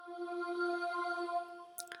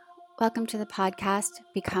Welcome to the podcast,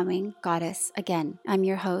 Becoming Goddess Again. I'm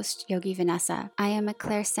your host, Yogi Vanessa. I am a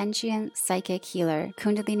clairsentient psychic healer,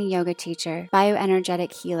 Kundalini yoga teacher,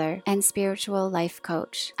 bioenergetic healer, and spiritual life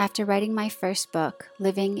coach. After writing my first book,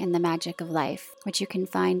 Living in the Magic of Life, which you can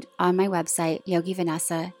find on my website,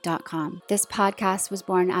 yogivanessa.com. This podcast was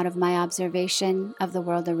born out of my observation of the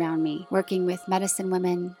world around me, working with medicine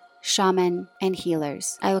women, shaman, and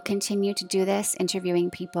healers. I will continue to do this,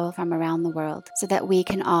 interviewing people from around the world so that we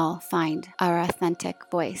can all find our authentic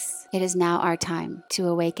voice. It is now our time to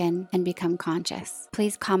awaken and become conscious.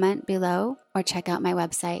 Please comment below or check out my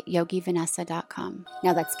website, yogivanessa.com.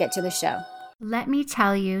 Now let's get to the show. Let me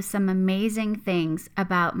tell you some amazing things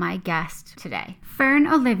about my guest today. Fern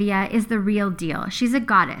Olivia is the real deal. She's a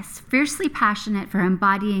goddess, fiercely passionate for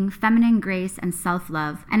embodying feminine grace and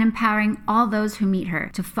self-love and empowering all those who meet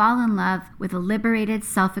her to fall in love with a liberated,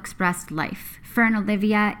 self-expressed life. Fern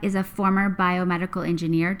Olivia is a former biomedical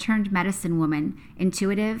engineer turned medicine woman,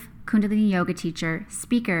 intuitive, Kundalini yoga teacher,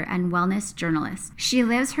 speaker, and wellness journalist. She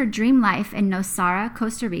lives her dream life in Nosara,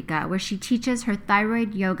 Costa Rica, where she teaches her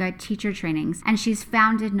thyroid yoga teacher trainings, and she's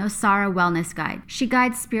founded Nosara Wellness Guide. She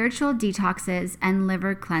guides spiritual detoxes and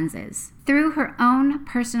liver cleanses. Through her own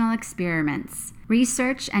personal experiments,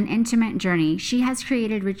 research, and intimate journey, she has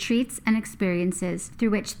created retreats and experiences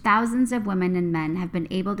through which thousands of women and men have been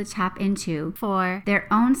able to tap into for their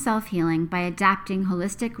own self-healing by adapting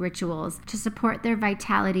holistic rituals to support their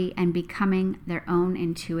vitality and becoming their own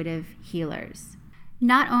intuitive healers.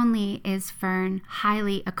 Not only is Fern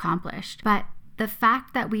highly accomplished, but the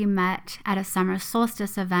fact that we met at a summer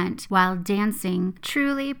solstice event while dancing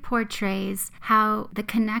truly portrays how the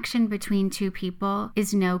connection between two people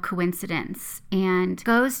is no coincidence and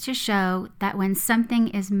goes to show that when something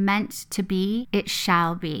is meant to be, it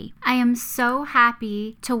shall be. I am so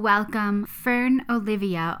happy to welcome Fern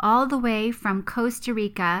Olivia all the way from Costa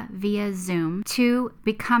Rica via Zoom to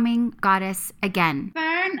Becoming Goddess Again.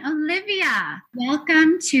 Fern Olivia,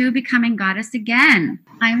 welcome to Becoming Goddess Again.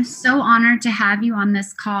 I'm so honored to have you on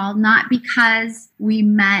this call, not because we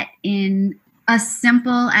met in a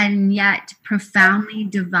simple and yet profoundly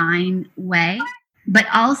divine way, but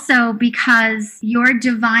also because your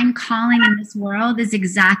divine calling in this world is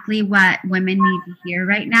exactly what women need to hear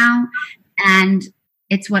right now. And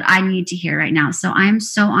it's what I need to hear right now. So I'm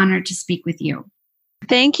so honored to speak with you.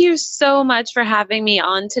 Thank you so much for having me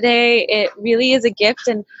on today. It really is a gift.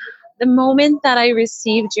 And the moment that I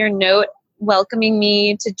received your note welcoming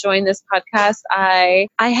me to join this podcast, I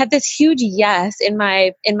had this huge yes in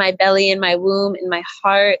my belly, in my womb, in my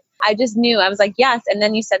heart. I just knew. I was like, yes. And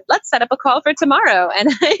then you said, let's set up a call for tomorrow. And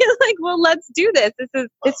I was like, well, let's do this.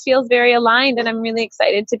 This feels very aligned. And I'm really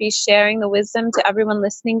excited to be sharing the wisdom to everyone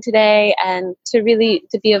listening today and to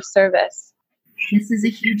be of service. This is a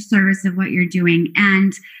huge service of what you're doing.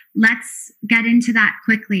 And let's get into that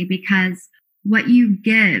quickly, because what you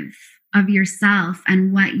give of yourself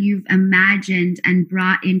and what you've imagined and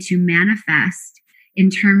brought into manifest in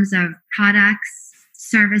terms of products,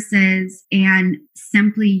 services, and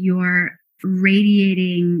simply your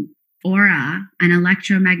radiating aura and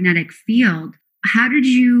electromagnetic field. How did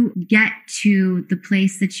you get to the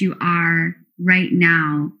place that you are right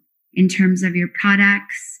now in terms of your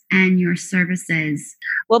products and your services?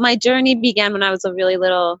 Well, my journey began when I was a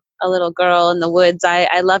little girl in the woods.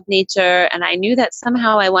 I love nature, and I knew that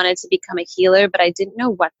somehow I wanted to become a healer, but I didn't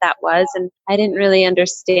know what that was, and I didn't really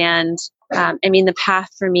understand. The path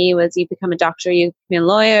for me was you become a doctor, you become a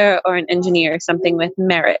lawyer, or an engineer, something with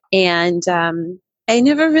merit. And I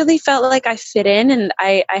never really felt like I fit in, and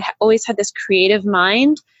I always had this creative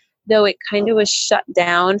mind, though it kind of was shut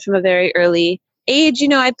down from a very early age.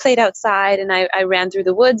 I played outside and I ran through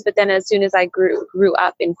the woods, but then as soon as I grew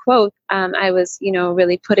up, in quote, I was,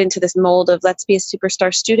 really put into this mold of let's be a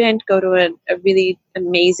superstar student, go to a really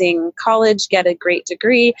amazing college, get a great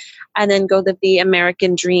degree, and then go live the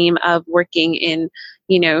American dream of working in,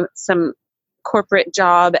 some corporate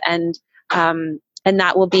job, and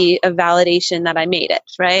that will be a validation that I made it,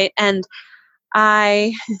 right? And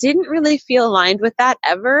I didn't really feel aligned with that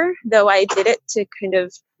ever, though I did it to kind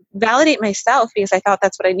of validate myself because I thought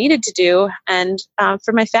that's what I needed to do, and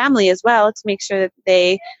for my family as well, to make sure that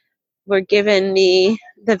they were given the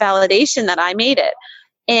validation that I made it.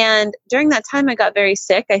 And during that time, I got very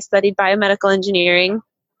sick. I studied biomedical engineering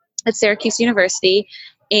at Syracuse University,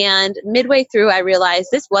 and midway through, I realized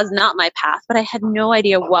this was not my path, but I had no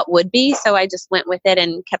idea what would be, so I just went with it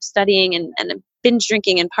and kept studying and binge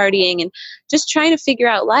drinking and partying and just trying to figure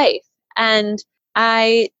out life. And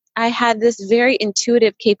I had this very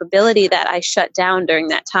intuitive capability that I shut down during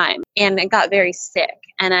that time, and I got very sick,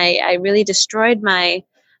 and I really destroyed my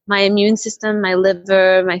my immune system, my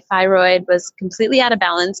liver, my thyroid was completely out of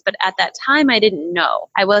balance. But at that time, I didn't know.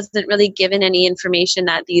 I wasn't really given any information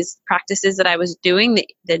that these practices that I was doing,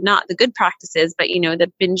 not the good practices, but,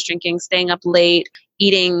 the binge drinking, staying up late,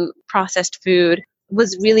 eating processed food,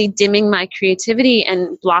 was really dimming my creativity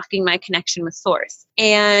and blocking my connection with source.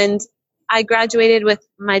 And I graduated with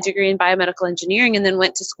my degree in biomedical engineering and then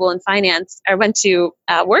went to school in finance, or went to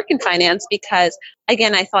work in finance, because,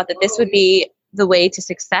 again, I thought that this would be the way to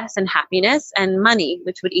success and happiness and money,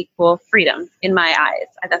 which would equal freedom in my eyes.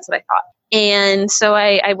 That's what I thought. And so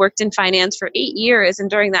I worked in finance for 8 years. And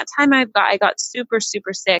during that time, I got super,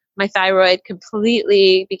 super sick. My thyroid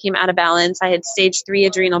completely became out of balance. I had stage 3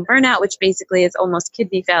 adrenal burnout, which basically is almost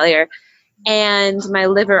kidney failure. And my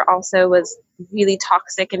liver also was really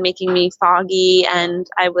toxic and making me foggy. And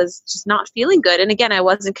I was just not feeling good. And again, I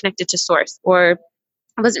wasn't connected to source, or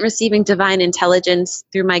I wasn't receiving divine intelligence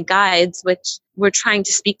through my guides, which were trying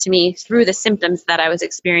to speak to me through the symptoms that I was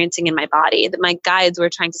experiencing in my body. That my guides were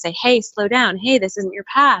trying to say, hey, slow down. Hey, this isn't your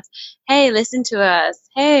path. Hey, listen to us.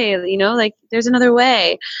 Hey, there's another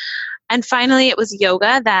way. And finally, it was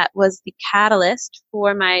yoga that was the catalyst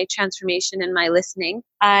for my transformation and my listening.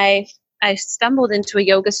 I stumbled into a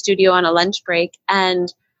yoga studio on a lunch break,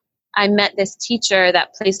 and I met this teacher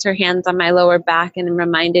that placed her hands on my lower back and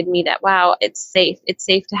reminded me that, wow, it's safe. It's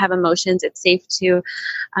safe to have emotions. It's safe to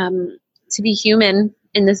be human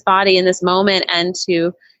in this body, in this moment, and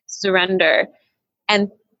to surrender.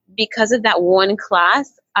 And because of that one class,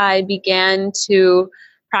 I began to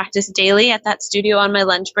practice daily at that studio on my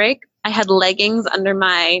lunch break. I had leggings under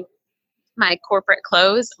my corporate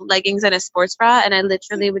clothes, leggings and a sports bra, and I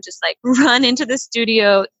literally would just run into the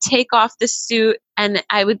studio, take off the suit, and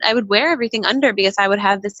I would wear everything under, because I would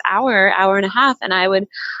have this hour and a half, and I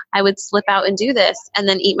would slip out and do this, and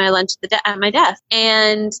then eat my lunch at my desk.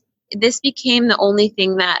 And this became the only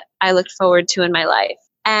thing that I looked forward to in my life,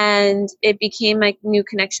 and it became my new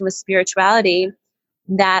connection with spirituality.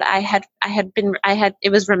 That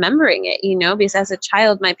it was remembering it, because as a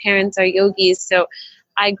child, my parents are yogis, so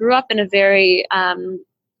I grew up in a very,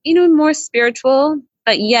 more spiritual,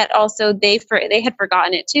 but yet also they had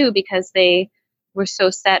forgotten it too, because they were so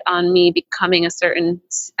set on me becoming a certain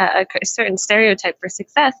stereotype for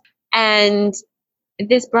success. And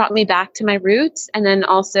this brought me back to my roots, and then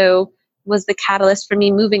also was the catalyst for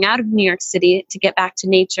me moving out of New York City to get back to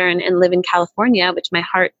nature and live in California, which my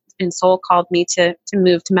heart and soul called me to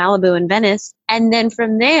move to Malibu and Venice. And then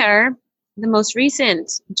from there, the most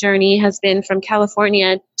recent journey has been from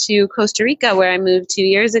California to Costa Rica, where I moved 2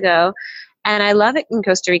 years ago. And I love it in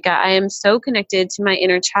Costa Rica. I am so connected to my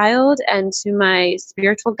inner child and to my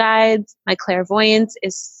spiritual guides. My clairvoyance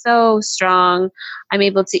is so strong. I'm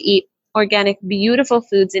able to eat organic, beautiful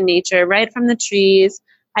foods in nature, right from the trees.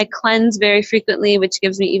 I cleanse very frequently, which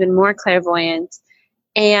gives me even more clairvoyance.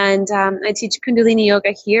 And I teach Kundalini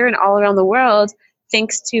yoga here and all around the world,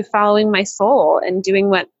 thanks to following my soul and doing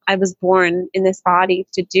what I was born in this body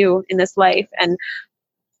to do in this life. And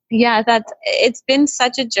yeah, it's been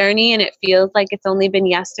such a journey, and it feels like it's only been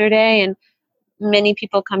yesterday. And many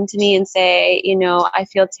people come to me and say, I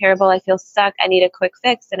feel terrible. I feel stuck. I need a quick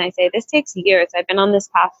fix. And I say, this takes years. I've been on this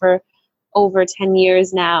path for over 10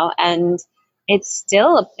 years now. And it's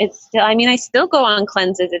still, I still go on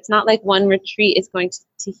cleanses. It's not like one retreat is going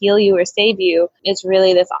to heal you or save you. It's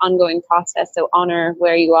really this ongoing process. So honor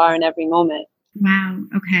where you are in every moment. Wow.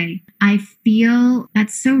 Okay. I feel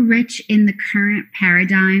that's so rich in the current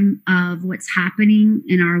paradigm of what's happening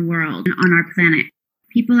in our world and on our planet.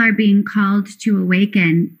 People are being called to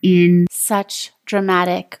awaken in such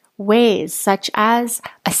dramatic ways, such as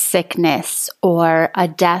a sickness or a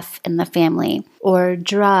death in the family, or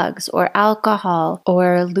drugs or alcohol,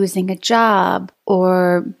 or losing a job,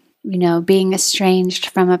 or being estranged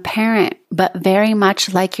from a parent. But very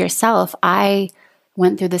much like yourself, I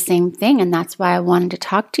went through the same thing, and that's why I wanted to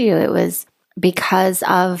talk to you. It was because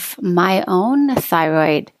of my own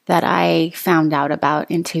thyroid that I found out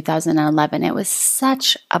about in 2011. It was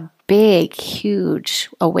such a big, huge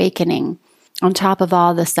awakening on top of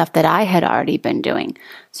all the stuff that I had already been doing.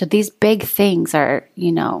 So these big things are,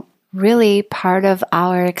 really part of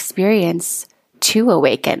our experience to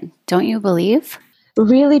awaken. Don't you believe?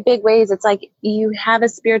 Really big ways. It's like you have a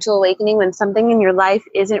spiritual awakening when something in your life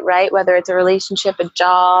isn't right, whether it's a relationship, a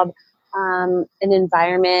job, an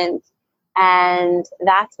environment. And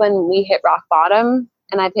that's when we hit rock bottom.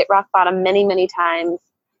 And I've hit rock bottom many, many times,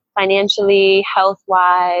 financially,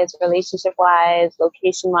 health-wise, relationship-wise,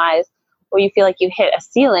 location-wise, where you feel like you hit a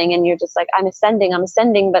ceiling and you're just like, I'm ascending,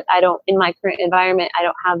 but in my current environment, I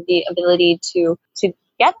don't have the ability to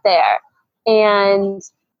get there. And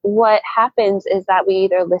what happens is that we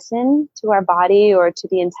either listen to our body or to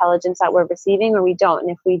the intelligence that we're receiving, or we don't. And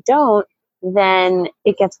if we don't, then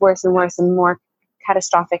it gets worse and worse, and more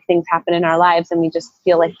catastrophic things happen in our lives, and we just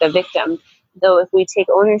feel like the victim. Though if we take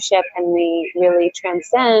ownership and we really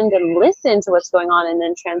transcend and listen to what's going on, and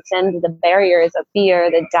then transcend the barriers of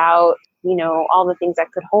fear, the doubt, all the things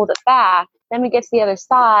that could hold us back, then we get to the other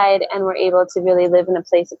side and we're able to really live in a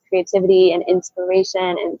place of creativity and inspiration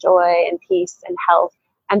and joy and peace and health,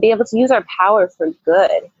 and be able to use our power for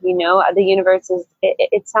good. The universe is,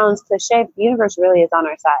 it sounds cliche, but the universe really is on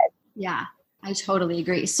our side. Yeah, I totally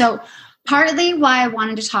agree. So partly why I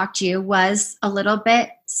wanted to talk to you was a little bit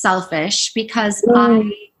selfish, because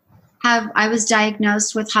I was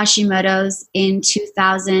diagnosed with Hashimoto's in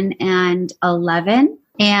 2011,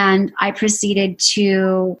 and I proceeded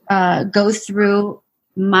to go through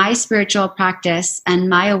my spiritual practice and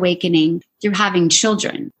my awakening through having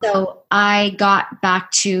children. So I got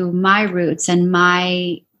back to my roots and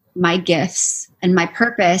my gifts and my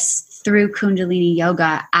purpose through Kundalini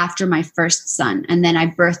yoga after my first son. And then I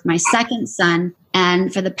birthed my second son.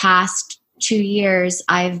 And for the past 2 years,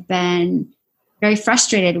 I've been very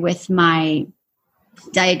frustrated with my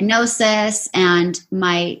diagnosis and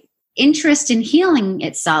my interest in healing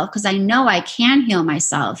itself, because I know I can heal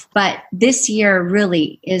myself. But this year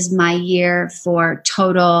really is my year for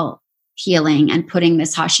total healing and putting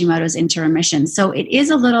this Hashimoto's into remission. So it is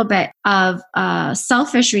a little bit of a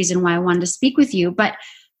selfish reason why I wanted to speak with you. But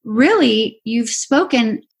really, you've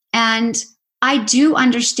spoken, and I do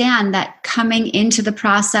understand that coming into the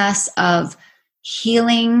process of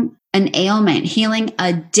healing an ailment, healing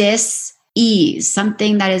a dis-ease,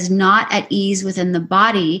 something that is not at ease within the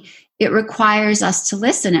body, it requires us to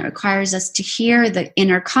listen. It requires us to hear the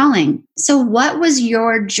inner calling. So what was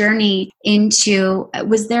your journey into?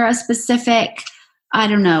 Was there a specific,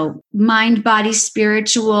 mind, body,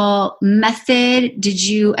 spiritual method? Did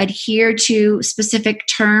you adhere to specific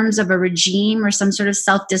terms of a regime or some sort of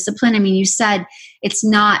self-discipline? I mean, you said it's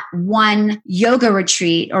not one yoga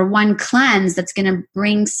retreat or one cleanse that's going to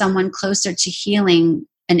bring someone closer to healing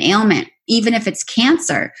an ailment, even if it's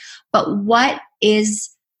cancer. But what is,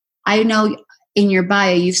 I know in your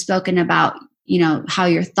bio, you've spoken about, how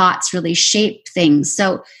your thoughts really shape things.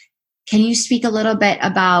 So can you speak a little bit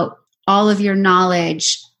about all of your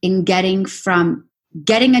knowledge in getting from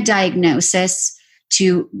getting a diagnosis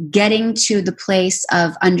to getting to the place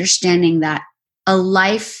of understanding that a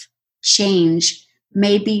life change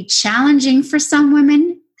may be challenging for some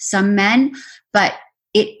women, some men, but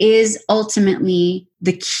it is ultimately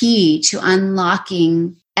the key to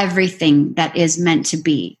unlocking everything that is meant to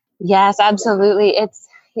be? Yes, absolutely.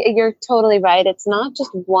 You're totally right. It's not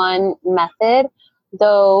just one method.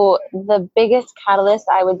 Though the biggest catalyst,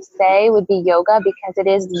 I would say, would be yoga, because it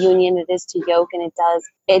is union, it is to yoke, and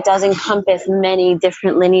it does encompass many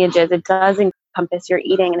different lineages. It does encompass your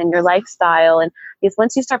eating and your lifestyle. And because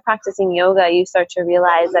once you start practicing yoga, you start to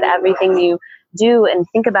realize that everything you do and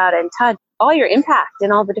think about and touch, all your impact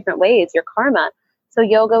in all the different ways, your karma. So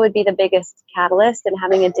yoga would be the biggest catalyst, and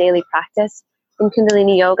having a daily practice. In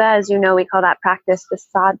Kundalini yoga, as you know, we call that practice the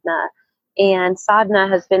sadhana. And sadhana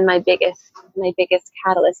has been my biggest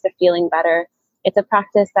catalyst of feeling better. It's a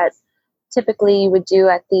practice that typically you would do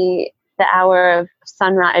at the hour of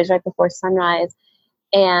sunrise, right before sunrise.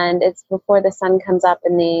 And it's before the sun comes up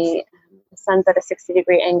and the sun's at a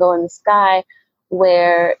 60-degree angle in the sky,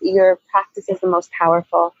 where your practice is the most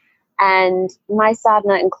powerful. And my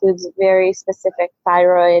sadhana includes very specific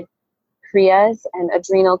thyroid kriyas and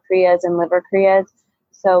adrenal kriyas and liver kriyas.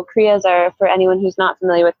 So kriyas are, for anyone who's not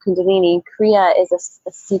familiar with Kundalini, kriya is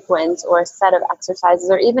a sequence or a set of exercises,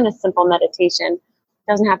 or even a simple meditation.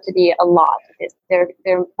 It doesn't have to be a lot. There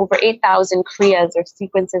are over 8,000 kriyas or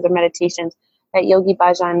sequences or meditations that Yogi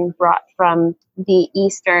Bhajan brought from the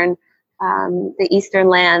eastern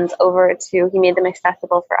lands over to, he made them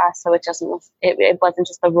accessible for us. So it wasn't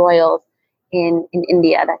just the royals in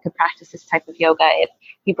India that could practice this type of yoga.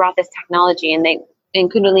 He brought this technology, and in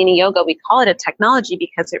Kundalini yoga, we call it a technology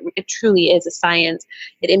because it truly is a science.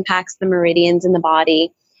 It impacts the meridians in the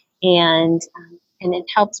body, and it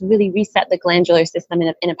helps really reset the glandular system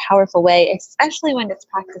in a powerful way, especially when it's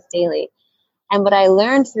practiced daily. And what I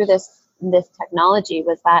learned through this technology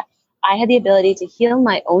was that I had the ability to heal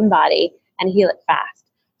my own body and heal it fast.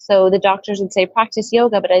 So the doctors would say, practice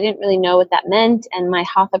yoga, but I didn't really know what that meant. And my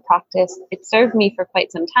hatha practice, it served me for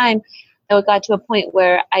quite some time. So it got to a point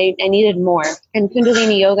where I needed more. And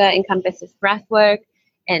Kundalini yoga encompasses breath work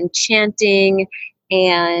and chanting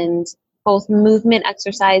and both movement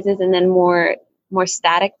exercises and then more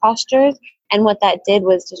static postures. And what that did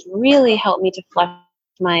was just really help me to flush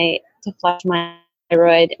my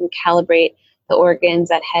thyroid and calibrate the organs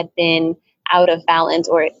that had been out of balance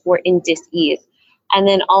or were in dis-ease. And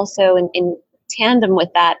then also in tandem with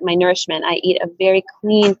that, my nourishment, I eat a very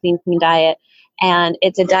clean diet. And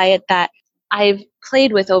it's a diet that I've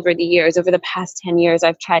played with over the years. Over the past 10 years,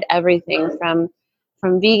 I've tried everything from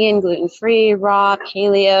vegan, gluten-free, raw,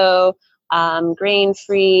 paleo,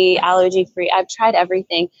 grain-free, allergy-free. I've tried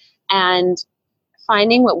everything. And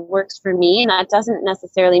finding what works for me, and that doesn't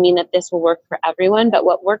necessarily mean that this will work for everyone, but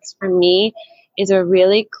what works for me is a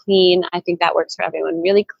really clean, I think that works for everyone,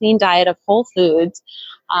 really clean diet of whole foods,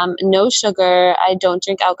 no sugar. I don't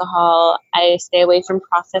drink alcohol. I stay away from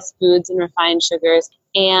processed foods and refined sugars.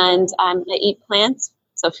 And I eat plants,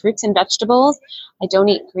 so fruits and vegetables. I don't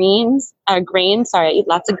eat grains. I eat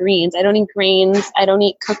lots of greens. I don't eat grains. I don't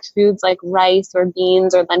eat cooked foods like rice or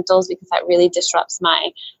beans or lentils because that really disrupts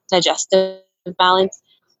my digestive balance.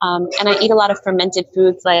 And I eat a lot of fermented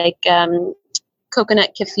foods like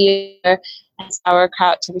coconut kefir and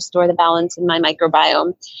sauerkraut to restore the balance in my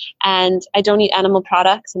microbiome. And I don't eat animal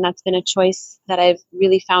products, and that's been a choice that I've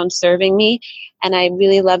really found serving me. And I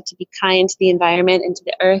really love to be kind to the environment and to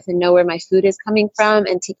the earth and know where my food is coming from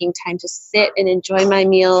and taking time to sit and enjoy my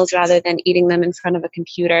meals rather than eating them in front of a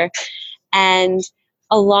computer. And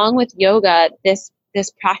along with yoga, this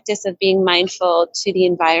practice of being mindful to the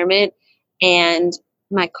environment and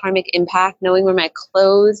my karmic impact, knowing where my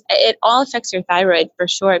clothes, it all affects your thyroid for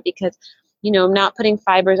sure, because, not putting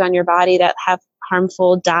fibers on your body that have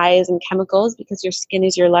harmful dyes and chemicals because your skin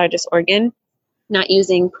is your largest organ, not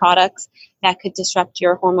using products that could disrupt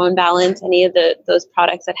your hormone balance. Any of those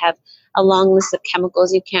products that have a long list of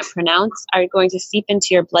chemicals you can't pronounce are going to seep into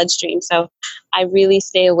your bloodstream. So I really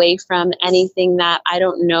stay away from anything that I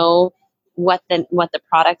don't know what the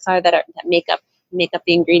products are that make up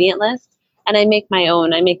the ingredient list. And I make my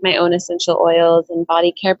own. I make my own essential oils and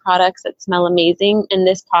body care products that smell amazing. And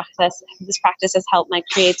this practice has helped my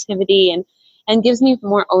creativity and gives me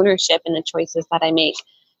more ownership in the choices that I make.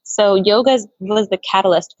 So yoga was the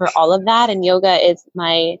catalyst for all of that. And yoga is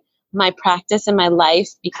my practice in my life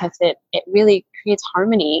because it really creates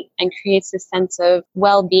harmony and creates a sense of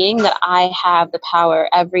well-being that I have the power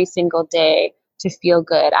every single day to feel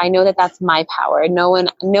good. I know that that's my power. No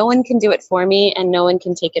one can do it for me, and no one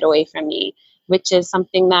can take it away from me, which is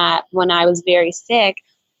something that when I was very sick,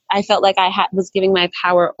 I felt like I was giving my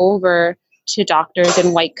power over to doctors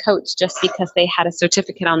in white coats just because they had a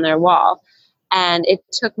certificate on their wall. And it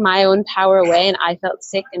took my own power away, and I felt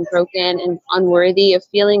sick and broken and unworthy of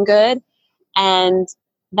feeling good. And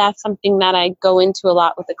that's something that I go into a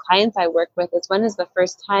lot with the clients I work with, is when is the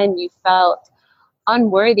first time you felt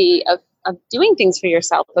unworthy of doing things for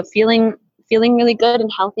yourself, of feeling really good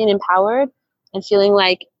and healthy and empowered, and feeling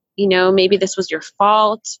like, maybe this was your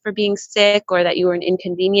fault for being sick or that you were an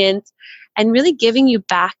inconvenience, and really giving you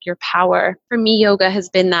back your power. For me, yoga has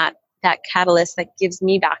been that catalyst that gives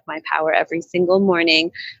me back my power every single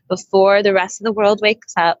morning before the rest of the world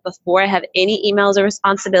wakes up, before I have any emails or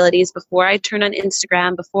responsibilities, before I turn on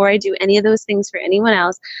Instagram, before I do any of those things for anyone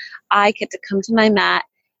else. I get to come to my mat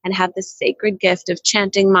and have this sacred gift of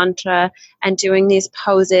chanting mantra and doing these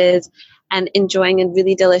poses and enjoying a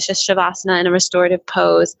really delicious shavasana in a restorative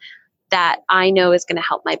pose that I know is going to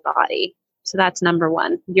help my body. So that's number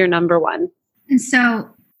one. You're number one. And so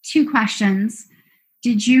 2 questions.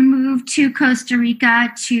 Did you move to Costa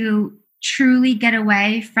Rica to truly get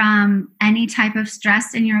away from any type of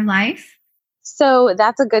stress in your life? So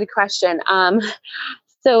that's a good question.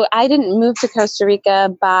 So I didn't move to Costa Rica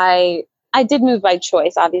I did move by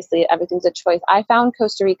choice. Obviously, everything's a choice. I found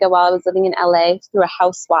Costa Rica while I was living in LA through a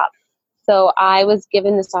house swap. So I was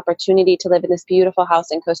given this opportunity to live in this beautiful house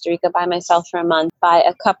in Costa Rica by myself for a month by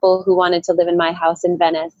a couple who wanted to live in my house in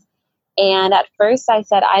Venice. And at first I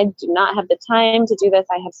said, I do not have the time to do this.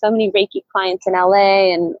 I have so many Reiki clients in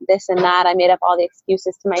LA and this and that. I made up all the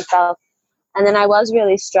excuses to myself. And then I was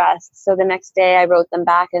really stressed. So the next day I wrote them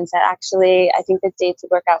back and said, actually, I think the dates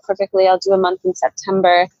would work out perfectly. I'll do a month in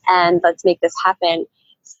September and let's make this happen.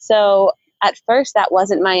 So at first that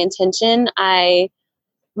wasn't my intention.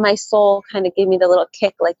 My soul kind of gave me the little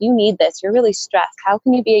kick, like, you need this. You're really stressed. How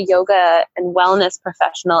can you be a yoga and wellness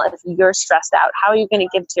professional if you're stressed out? How are you going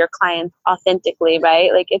to give to your clients authentically,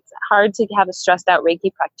 right? Like, it's hard to have a stressed out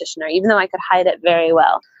Reiki practitioner, even though I could hide it very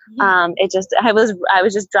well. Yeah. I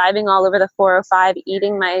was just driving all over the 405,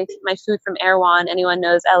 eating my food from Erewhon. Anyone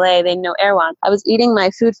knows LA, they know Erewhon. I was eating my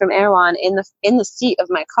food from Erewhon in the seat of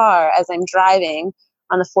my car as I'm driving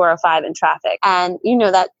on the 405 in traffic. And you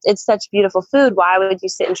know that it's such beautiful food. Why would you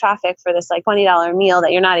sit in traffic for this like $20 meal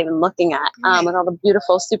that you're not even looking at, with all the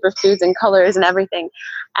beautiful superfoods and colors and everything?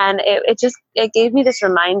 And it gave me this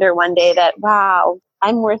reminder one day that, wow,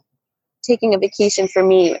 I'm worth taking a vacation for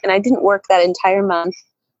me. And I didn't work that entire month.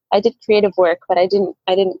 I did creative work, but I didn't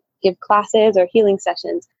give classes or healing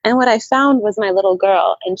sessions. And what I found was my little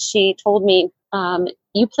girl, and she told me,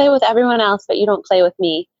 you play with everyone else, but you don't play with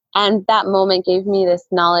me. And that moment gave me this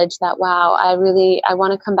knowledge that, wow, I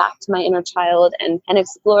want to come back to my inner child and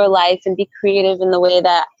explore life and be creative in the way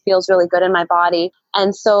that feels really good in my body.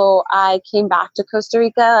 And so I came back to Costa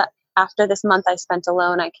Rica after this month I spent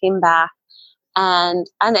alone. I came back. And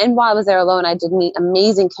while I was there alone, I did meet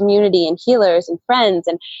amazing community and healers and friends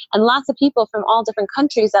and lots of people from all different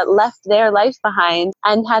countries that left their life behind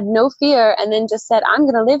and had no fear and then just said, I'm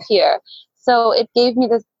going to live here. So it gave me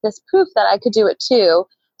this proof that I could do it too.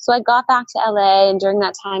 So I got back to LA, and during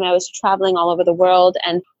that time I was traveling all over the world,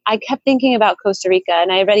 and I kept thinking about Costa Rica,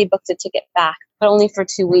 and I already booked a ticket back, but only for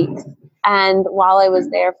 2 weeks. And while I was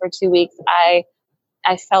there for 2 weeks, I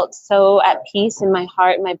felt so at peace in my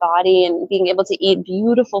heart and my body, and being able to eat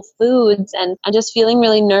beautiful foods and just feeling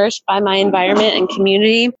really nourished by my environment and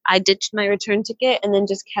community. I ditched my return ticket and then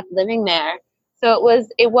just kept living there. So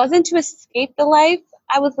it wasn't to escape the life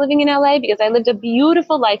I was living in LA, because I lived a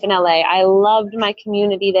beautiful life in LA. I loved my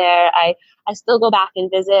community there. I still go back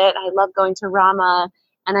and visit. I love going to Rama,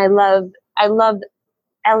 and I love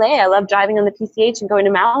LA. I love driving on the PCH and going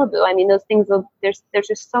to Malibu. I mean, those things, there's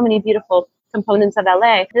just so many beautiful components of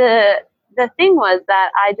LA. The thing was that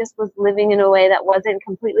I just was living in a way that wasn't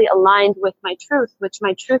completely aligned with my truth, which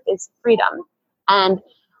my truth is freedom. And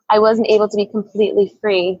I wasn't able to be completely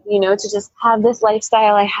free, to just have this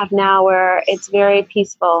lifestyle I have now where it's very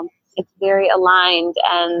peaceful, it's very aligned,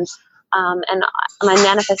 and my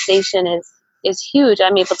manifestation is huge.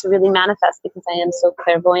 I'm able to really manifest because I am so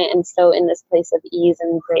clairvoyant and so in this place of ease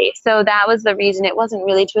and grace. So that was the reason. It wasn't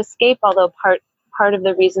really to escape, although part of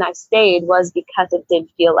the reason I stayed was because it did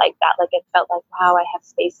feel like that. Like it felt like, wow, I have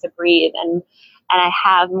space to breathe, and I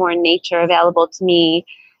have more nature available to me,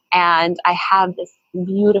 and I have this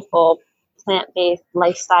beautiful plant-based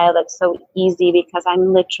lifestyle that's so easy because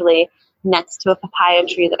I'm literally next to a papaya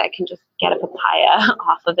tree that I can just get a papaya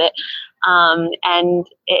off of it. And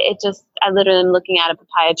I literally am looking at a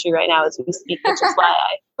papaya tree right now as we speak, which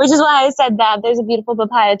is why I said that. There's a beautiful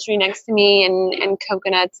papaya tree next to me, and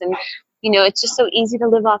coconuts, and it's just so easy to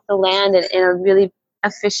live off the land in a really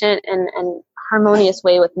efficient and harmonious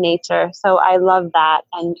way with nature. So I love that.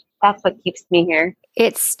 And that's what keeps me here.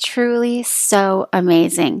 It's truly so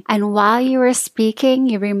amazing. And while you were speaking,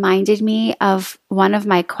 you reminded me of one of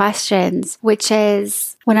my questions, which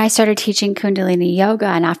is when I started teaching Kundalini Yoga,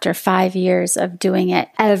 and after 5 years of doing it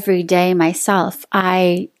every day myself,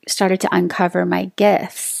 I started to uncover my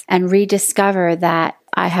gifts and rediscover that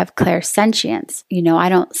I have clairsentience. I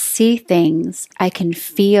don't see things. I can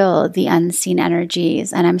feel the unseen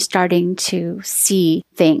energies, and I'm starting to see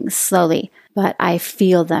things slowly, but I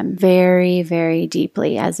feel them very, very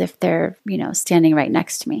deeply as if they're, standing right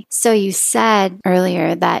next to me. So you said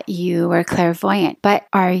earlier that you were clairvoyant, but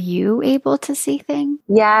are you able to see things?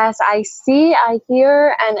 Yes, I see, I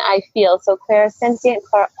hear, and I feel. So clairsentient,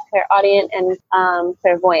 clairaudient, and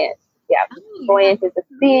clairvoyant. Yeah, voyant is a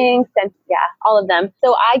seeing, all of them.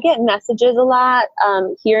 So I get messages a lot,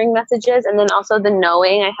 hearing messages, and then also the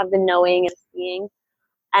knowing. I have the knowing and seeing,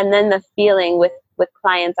 and then the feeling with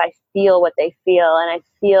clients. I feel what they feel, and I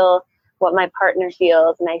feel what my partner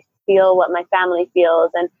feels, and I feel what my family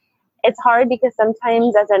feels. And it's hard because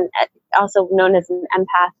sometimes, also known as an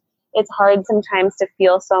empath, it's hard sometimes to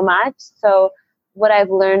feel so much. So what I've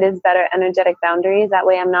learned is better energetic boundaries. That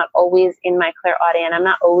way I'm not always in my clairaudient. I'm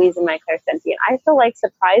not always in my clairsentient. I still like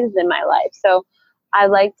surprises in my life. So I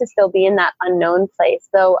like to still be in that unknown place.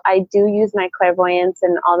 So I do use my clairvoyance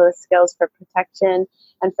and all those skills for protection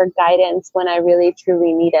and for guidance when I really,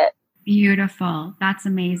 truly need it. Beautiful. That's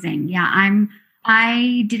amazing. Yeah,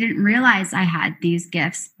 I didn't realize I had these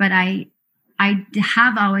gifts, but I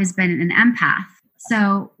have always been an empath.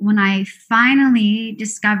 So when I finally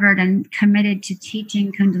discovered and committed to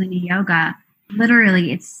teaching Kundalini Yoga,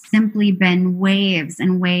 literally it's simply been waves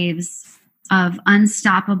and waves of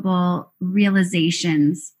unstoppable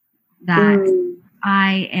realizations that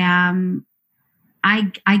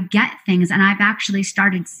I get things, and I've actually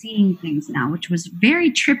started seeing things now, which was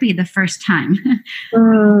very trippy the first time.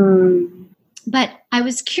 But I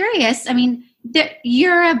was curious. I mean,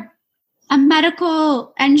 you're a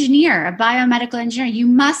medical engineer, a biomedical engineer. You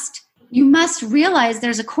must You must realize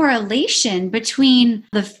there's a correlation between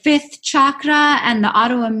the fifth chakra and the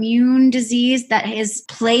autoimmune disease that is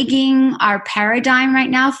plaguing our paradigm right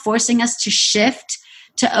now, forcing us to shift,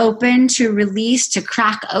 to open, to release, to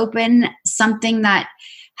crack open something that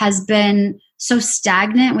has been so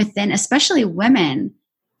stagnant within, especially women.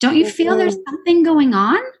 Don't you feel there's something going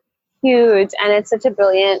on? Huge. And it's such a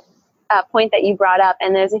brilliant point that you brought up.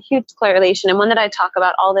 And there's a huge correlation, and one that I talk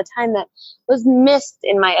about all the time that was missed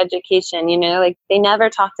in my education. You know, like they never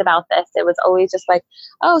talked about this. It was always just like,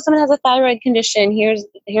 oh, someone has a thyroid condition. Here's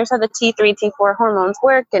how the T3, T4 hormones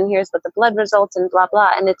work, and here's what the blood results, and blah,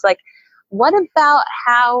 blah. And it's like, what about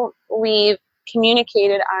how we've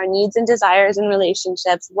communicated our needs and desires in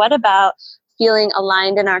relationships? What about feeling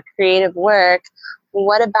aligned in our creative work?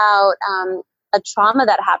 What about a trauma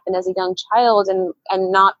that happened as a young child and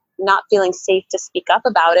not feeling safe to speak up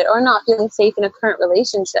about it, or not feeling safe in a current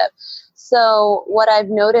relationship? So what I've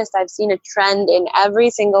noticed, I've seen a trend in every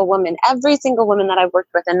single woman that I've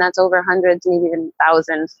worked with, and that's over hundreds, maybe even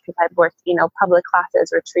thousands, because I've worked, public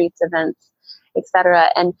classes, retreats, events, etc.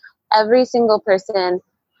 And every single person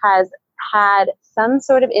has had some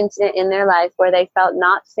sort of incident in their life where they felt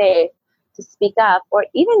not safe to speak up, or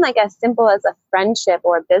even like as simple as a friendship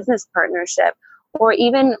or a business partnership, or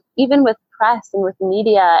even with press and with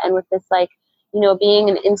media and with this, like, being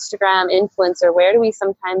an Instagram influencer. Where do we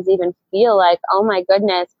sometimes even feel like, oh my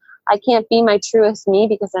goodness, I can't be my truest me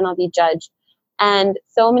because then I'll be judged? And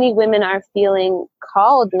so many women are feeling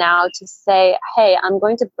called now to say, hey, I'm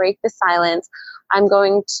going to break the silence. I'm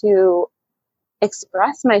going to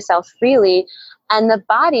express myself freely. And the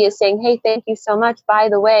body is saying, hey, thank you so much. By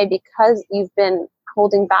the way, because you've been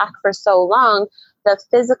holding back for so long, the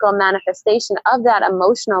physical manifestation of that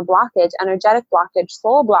emotional blockage, energetic blockage,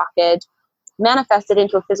 soul blockage, manifested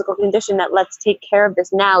into a physical condition that let's take care of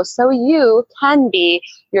this now so you can be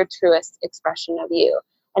your truest expression of you.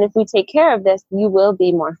 And if we take care of this, you will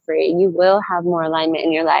be more free. You will have more alignment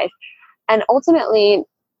in your life. And ultimately,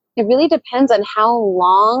 it really depends on how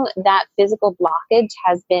long that physical blockage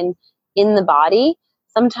has been in the body.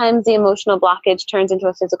 Sometimes the emotional blockage turns into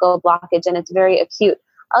a physical blockage and it's very acute.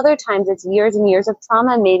 Other times it's years and years of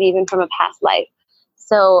trauma, maybe even from a past life.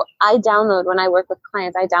 So when I work with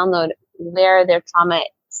clients, I download where their trauma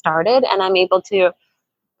started, and I'm able to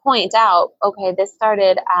point out, okay, this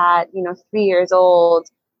started at, 3 years old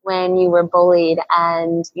when you were bullied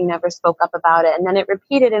and you never spoke up about it. And then it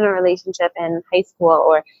repeated in a relationship in high school,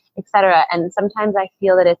 or etc. And sometimes I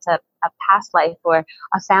feel that it's a past life or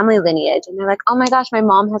a family lineage. And they're like, oh my gosh, my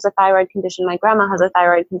mom has a thyroid condition. My grandma has a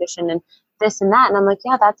thyroid condition, and this and that. And I'm like,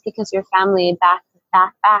 yeah, that's because your family back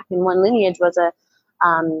in one lineage was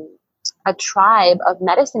a tribe of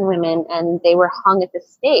medicine women, and they were hung at the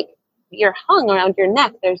stake. You're hung around your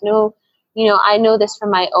neck. There's no, I know this from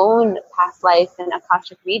my own past life and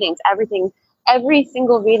Akashic readings. Every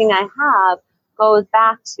single reading I have goes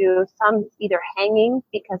back to some either hanging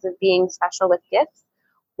because of being special with gifts,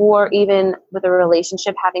 or even with a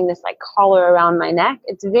relationship having this like collar around my neck.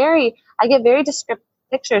 I get very descriptive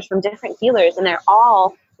pictures from different healers, and they're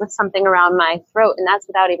all with something around my throat, and that's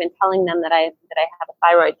without even telling them that I have a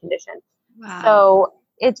thyroid condition. Wow. So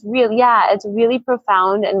it's really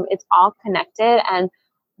profound, and it's all connected. And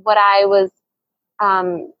what I was,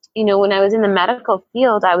 when I was in the medical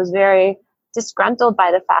field, I was very disgruntled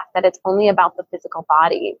by the fact that it's only about the physical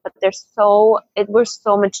body, but we're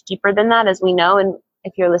so much deeper than that, as we know. And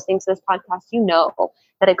if you're listening to this podcast, you know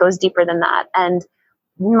that it goes deeper than that. And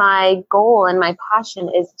my goal and my passion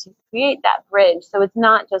is to create that bridge. So it's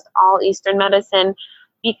not just all Eastern medicine,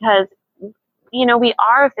 because, we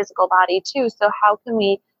are a physical body too. So how can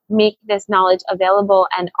we make this knowledge available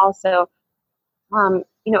and also,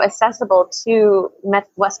 accessible to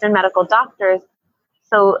Western medical doctors,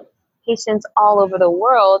 so patients all over the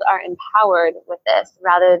world are empowered with this,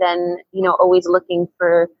 rather than, always looking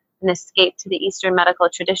for an escape to the Eastern medical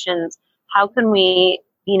traditions? How can we,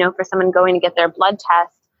 for someone going to get their blood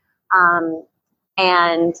test,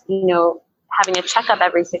 and, having a checkup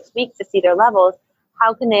every 6 weeks to see their levels,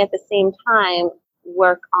 how can they at the same time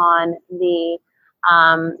work on the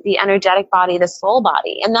energetic body, the soul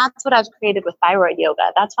body? And that's what I've created with thyroid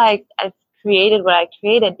yoga. That's why I've created what I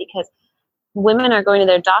created, because women are going to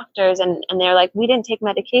their doctors and they're like, we didn't take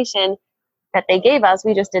medication that they gave us.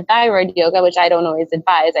 We just did thyroid yoga, which I don't always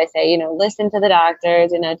advise. I say, listen to the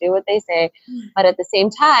doctors, do what they say. But at the same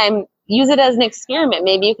time, use it as an experiment.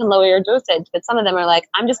 Maybe you can lower your dosage. But some of them are like,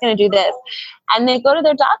 I'm just going to do this. And they go to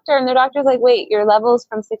their doctor, and their doctor's like, wait, your levels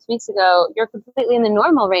from 6 weeks ago, you're completely in the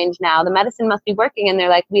normal range now. The medicine must be working. And they're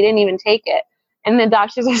like, we didn't even take it. And the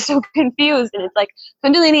doctors are so confused. And it's like,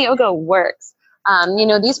 Kundalini yoga works.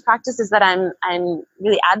 These practices that I'm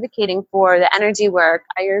really advocating for, the energy work,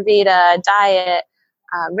 Ayurveda, diet,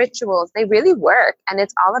 rituals, they really work. And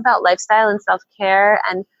it's all about lifestyle and self-care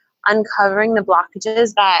and uncovering the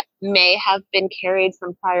blockages that may have been carried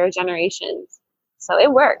from prior generations. So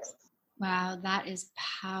it works. Wow, that is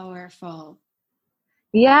powerful.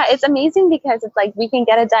 Yeah, it's amazing because it's like we can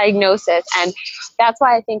get a diagnosis, and that's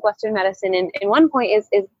why I think Western medicine in one point is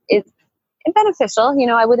beneficial.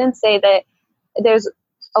 I wouldn't say that there's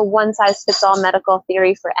a one size fits all medical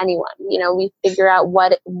theory for anyone. We figure out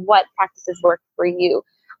what practices work for you.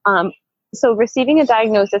 So receiving a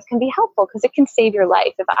diagnosis can be helpful because it can save your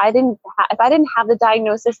life. If I didn't have the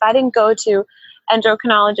diagnosis, if I didn't go to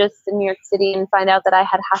endocrinologists in New York City and find out that I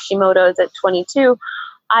had Hashimoto's at 22,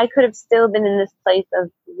 I could have still been in this place of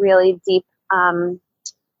really deep,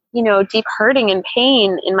 deep hurting and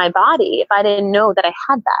pain in my body if I didn't know that I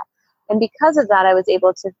had that. And because of that, I was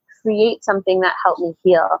able to create something that helped me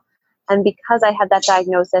heal. And because I had that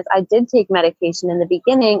diagnosis, I did take medication in the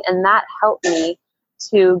beginning, and that helped me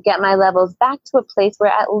to get my levels back to a place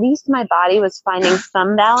where at least my body was finding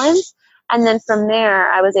some balance. And then from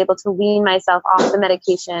there, I was able to wean myself off the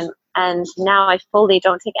medication. And now I fully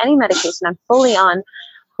don't take any medication. I'm fully on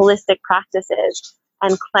holistic practices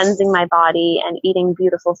and cleansing my body and eating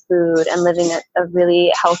beautiful food and living a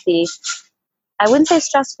really healthy, I wouldn't say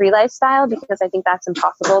stress-free lifestyle because I think that's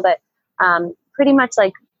impossible, but pretty much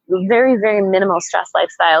like very, very minimal stress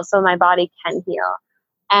lifestyle so my body can heal.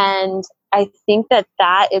 And I think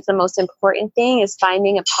that is the most important thing, is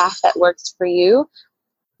finding a path that works for you.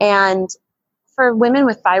 And for women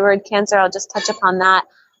with thyroid cancer, I'll just touch upon that.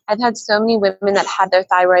 I've had so many women that had their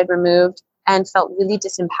thyroid removed and felt really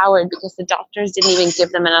disempowered because the doctors didn't even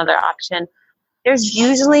give them another option. There's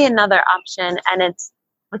usually another option, and it's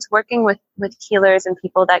working with healers and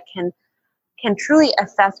people that can truly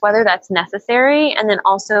assess whether that's necessary, and then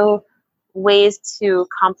also ways to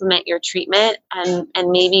complement your treatment and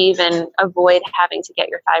maybe even avoid having to get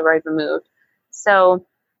your thyroid removed. So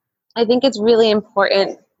I think it's really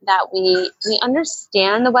important that we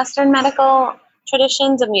understand the Western medical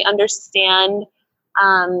traditions, and we understand,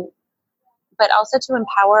 but also to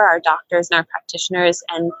empower our doctors and our practitioners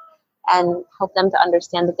and help them to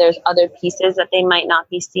understand that there's other pieces that they might not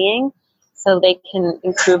be seeing, so they can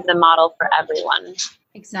improve the model for everyone.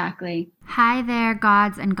 Exactly. Hi there,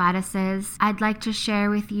 gods and goddesses. I'd like to share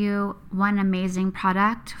with you one amazing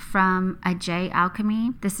product from Ajay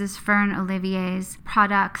Alchemy. This is Fern Olivier's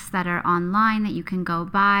products that are online that you can go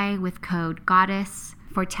buy with code GODDESS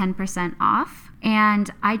for 10% off. And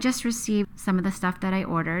I just received some of the stuff that I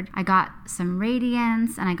ordered. I got some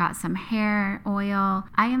radiance and I got some hair oil.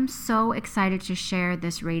 I am so excited to share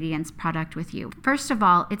this radiance product with you. First of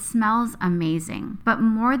all, it smells amazing. But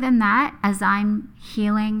more than that, as I'm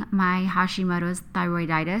healing my Hashimoto's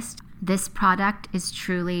thyroiditis, this product is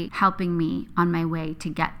truly helping me on my way to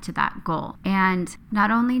get to that goal. And not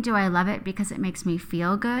only do I love it because it makes me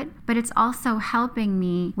feel good, but it's also helping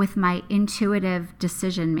me with my intuitive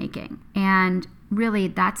decision making. And really,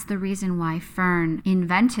 that's the reason why Fern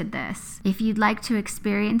invented this. If you'd like to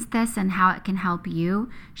experience this and how it can help you,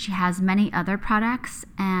 she has many other products,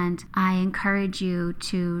 and I encourage you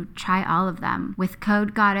to try all of them. With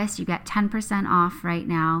code GODDESS, you get 10% off right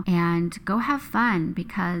now, and go have fun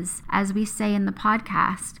because, as we say in the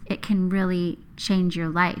podcast, it can really change your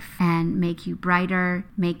life and make you brighter,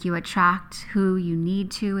 make you attract who you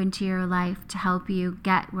need to into your life to help you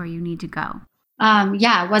get where you need to go.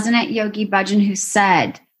 Wasn't it Yogi Bhajan who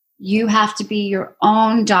said, you have to be your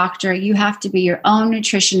own doctor, you have to be your own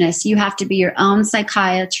nutritionist, you have to be your own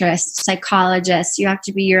psychiatrist, psychologist, you have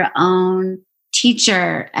to be your own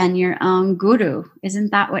teacher and your own guru. Isn't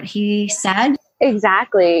that what he said?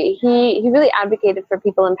 Exactly. He really advocated for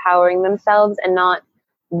people empowering themselves and not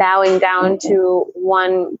bowing down to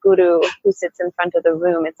one guru who sits in front of the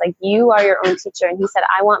room. It's like, you are your own teacher. And he said,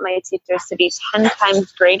 I want my teachers to be 10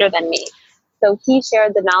 times greater than me. So he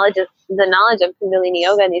shared the knowledge of Kundalini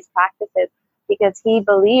Yoga and these practices because he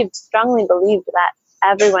strongly believed that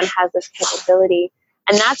everyone has this capability.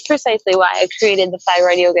 And that's precisely why I created the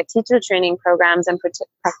Thyroid Yoga teacher training programs and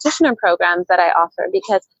practitioner programs that I offer,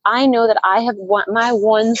 because I know that I have my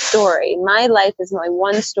one story. My life is my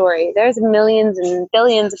one story. There's millions and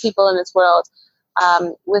billions of people in this world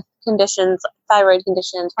with conditions, thyroid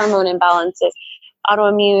conditions, hormone imbalances,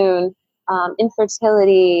 autoimmune,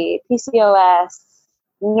 infertility, PCOS,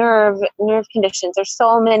 nerve conditions. There's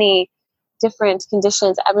so many different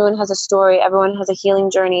conditions. Everyone has a story. Everyone has a healing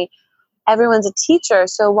journey. Everyone's a teacher.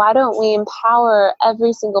 So why don't we empower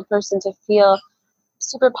every single person to feel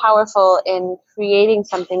super powerful in creating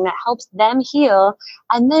something that helps them heal,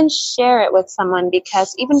 and then share it with someone,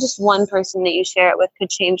 because even just one person that you share it with could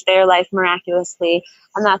change their life miraculously,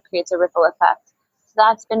 and that creates a ripple effect. So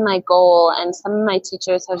that's been my goal, and some of my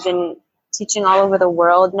teachers have been teaching all over the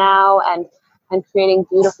world now, and creating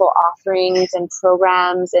beautiful offerings and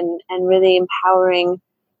programs, and really empowering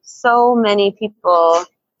so many people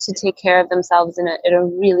to take care of themselves in a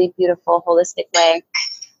really beautiful, holistic way.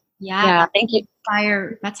 Yeah, thank you.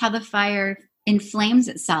 Fire. That's how the fire inflames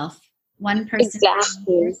itself. One person.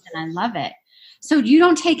 Exactly. One person. I love it. So you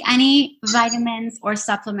don't take any vitamins or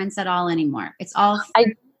supplements at all anymore. It's all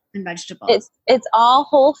fruit and vegetables. It's all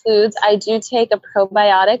whole foods. I do take a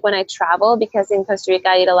probiotic when I travel, because in Costa Rica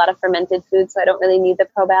I eat a lot of fermented foods, so I don't really need the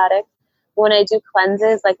probiotic. When I do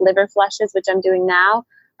cleanses like liver flushes, which I'm doing now,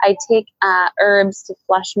 I take herbs to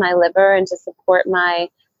flush my liver and to support my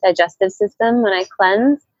digestive system when I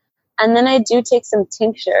cleanse. And then I do take some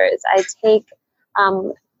tinctures. I take,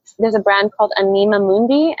 there's a brand called Anima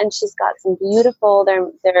Mundi, and she's got some beautiful,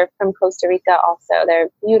 they're from Costa Rica also. They're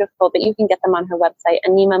beautiful, but you can get them on her website,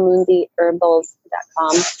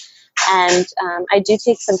 animamundiherbals.com. And I do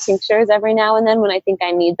take some tinctures every now and then when I think I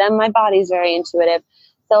need them. My body's very intuitive,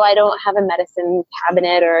 so I don't have a medicine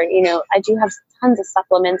cabinet, or, I do have tons of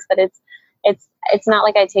supplements, but it's not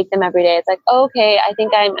like I take them every day. It's like, okay, I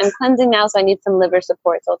think I'm cleansing now, so I need some liver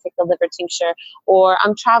support, so I'll take the liver tincture. Or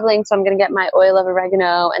I'm traveling, so I'm going to get my oil of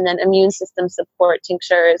oregano, and then immune system support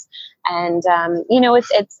tinctures. And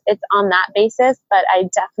it's on that basis. But I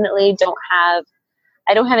definitely don't have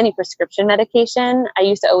any prescription medication. I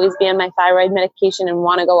used to always be on my thyroid medication and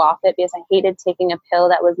want to go off it, because I hated taking a pill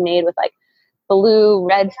that was made with like blue,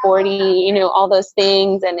 red 40, all those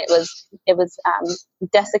things. And it was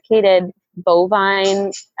desiccated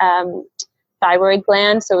bovine thyroid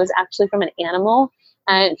gland. So it was actually from an animal.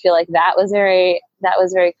 I didn't feel like that was very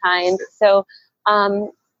kind. So, I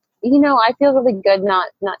feel really good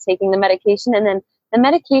not taking the medication. And then the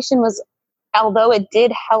medication was, although it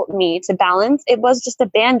did help me to balance, it was just a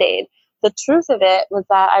Band-Aid. The truth of it was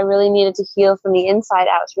that I really needed to heal from the inside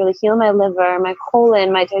out, to really heal my liver, my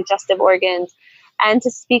colon, my digestive organs, and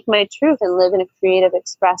to speak my truth and live in a creative,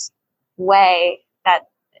 expressed way that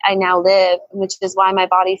I now live, which is why my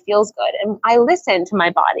body feels good. And I listen to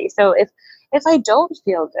my body. So if I don't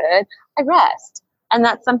feel good, I rest. And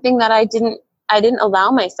that's something that I didn't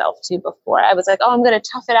allow myself to before. I was like, oh, I'm going to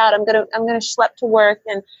tough it out. I'm going to schlep to work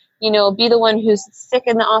and, be the one who's sick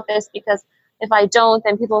in the office, because if I don't,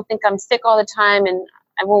 then people think I'm sick all the time and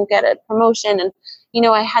I won't get a promotion. And,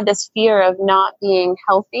 I had this fear of not being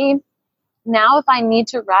healthy. Now, if I need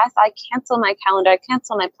to rest, I cancel my calendar, I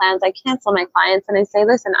cancel my plans, I cancel my clients, and I say,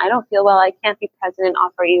 listen, I don't feel well, I can't be present and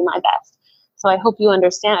offer you my best. So I hope you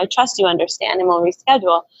understand, I trust you understand, and we'll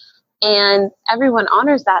reschedule. And everyone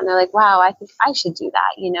honors that, and they're like, wow, I think I should do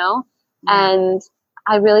that, Yeah. And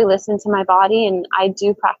I really listen to my body, and I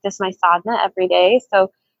do practice my sadhana every day.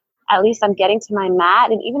 So at least I'm getting to my mat,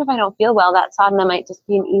 and even if I don't feel well, that sadhana might just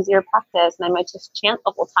be an easier practice, and I might just chant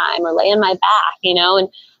the whole time or lay on my back, and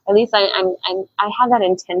at least I have that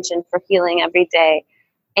intention for healing every day,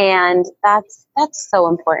 and that's so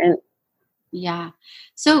important. Yeah.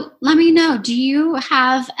 So let me know, do you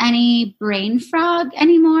have any brain fog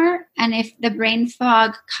anymore? And if the brain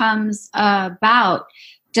fog comes about,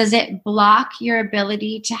 does it block your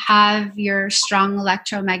ability to have your strong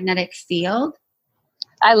electromagnetic field?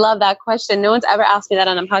 I love that question. No one's ever asked me that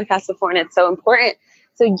on a podcast before, and it's so important.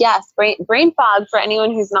 So yes, brain fog, for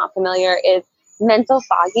anyone who's not familiar, is mental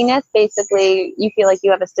fogginess. Basically, you feel like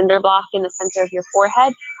you have a cinder block in the center of your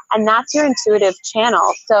forehead, and that's your intuitive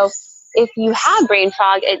channel. So if you have brain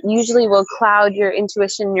fog, it usually will cloud your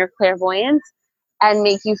intuition, your clairvoyance, and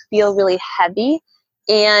make you feel really heavy.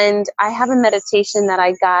 And I have a meditation that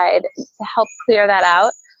I guide to help clear that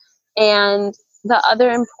out. And the other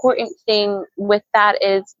important thing with that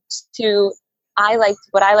is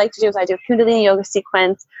what I like to do is I do a Kundalini yoga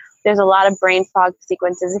sequence. There's a lot of brain fog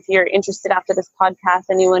sequences. If you're interested after this podcast,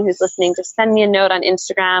 anyone who's listening, just send me a note on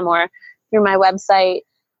Instagram or through my website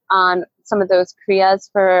on some of those kriyas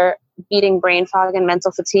for beating brain fog and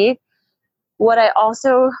mental fatigue. What I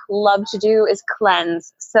also love to do is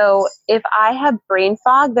cleanse. So if I have brain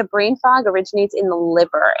fog, the brain fog originates in the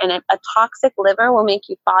liver, and a toxic liver will make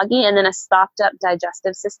you foggy, and then a stopped up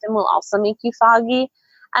digestive system will also make you foggy.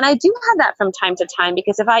 And I do have that from time to time,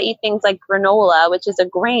 because if I eat things like granola, which is a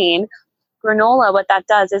grain, granola, what that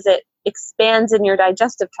does is it expands in your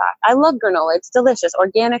digestive tract. I love granola. It's delicious.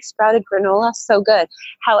 Organic sprouted granola, so good.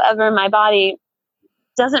 However, my body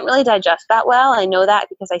doesn't really digest that well. I know that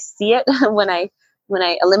because I see it when I when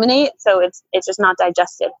I eliminate. So it's just not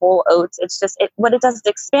digested whole oats. It's just what it does, it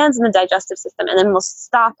expands in the digestive system and then will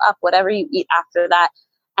stop up whatever you eat after that.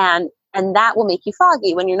 And that will make you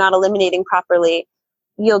foggy. When you're not eliminating properly,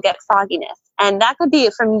 you'll get fogginess. And that could be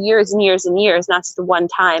from years and years and years, not just one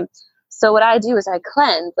time. So what I do is I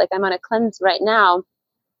cleanse. Like I'm on a cleanse right now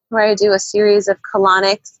where I do a series of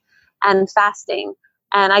colonics and fasting.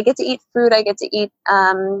 And I get to eat fruit. I get to eat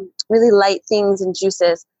really light things and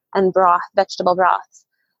juices and broth, vegetable broths.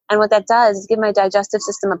 And what that does is give my digestive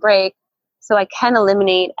system a break so I can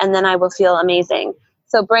eliminate, and then I will feel amazing.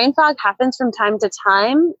 So brain fog happens from time to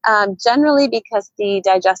time, generally because the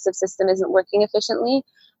digestive system isn't working efficiently.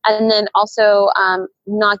 And then also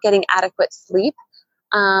not getting adequate sleep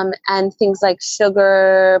and things like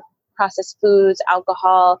sugar, processed foods,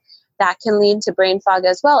 alcohol, that can lead to brain fog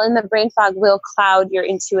as well. And the brain fog will cloud your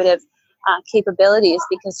intuitive capabilities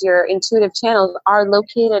because your intuitive channels are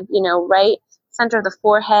located, right center of the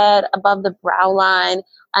forehead, above the brow line,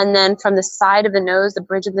 and then from the side of the nose, the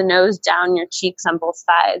bridge of the nose, down your cheeks on both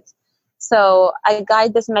sides. So I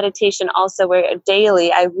guide this meditation also where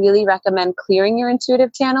daily I really recommend clearing your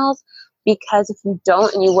intuitive channels, because if you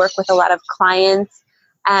don't and you work with a lot of clients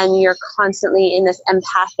and you're constantly in this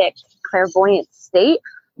empathic, clairvoyant state,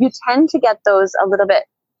 you tend to get those a little bit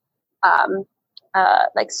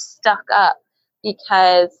like stuck up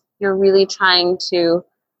because you're really trying to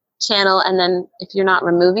channel, and then if you're not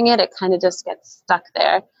removing it, it kind of just gets stuck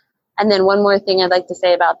there. And then one more thing I'd like to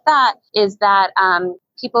say about that is that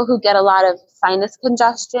people who get a lot of sinus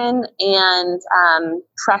congestion and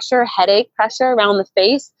headache pressure around the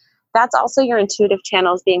face, that's also your intuitive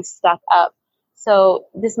channels being stuck up. So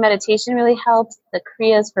this meditation really helps. The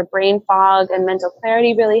Kriyas for brain fog and mental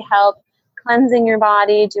clarity really help. Cleansing your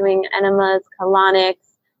body, doing enemas, colonics,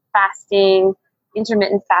 fasting,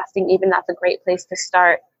 intermittent fasting, even that's a great place to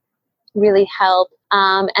start, really help.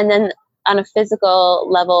 And then on a physical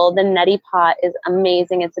level, the neti pot is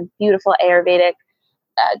amazing. It's a beautiful Ayurvedic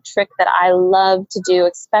trick that I love to do,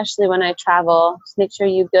 especially when I travel. Just make sure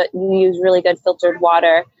you use really good filtered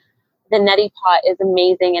water. The neti pot is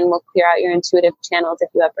amazing and will clear out your intuitive channels if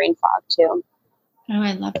you have brain fog too. Oh,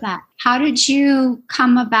 I love that. How did you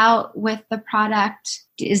come about with the product?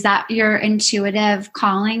 Is that your intuitive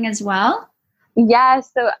calling as well? Yes.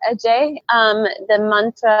 So Ajay, the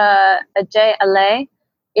mantra Ajay Alay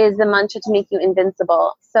is the mantra to make you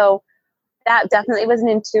invincible. So that definitely was an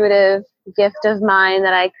intuitive gift of mine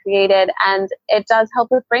that I created, and it does help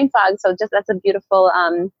with brain fog. So that's a beautiful,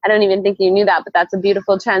 I don't even think you knew that, but that's a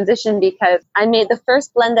beautiful transition, because I made the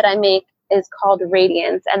first blend that I make is called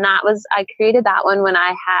Radiance. And I created that one when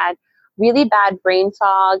I had really bad brain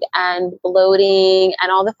fog and bloating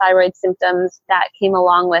and all the thyroid symptoms that came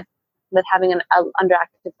along with having an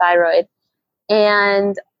underactive thyroid.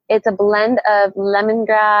 And it's a blend of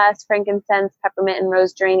lemongrass, frankincense, peppermint, and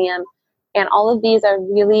rose geranium. And all of these are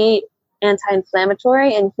really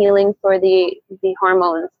anti-inflammatory and healing for the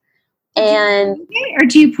hormones. Or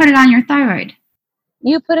do you put it on your thyroid?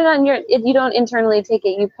 You put it on if you don't internally take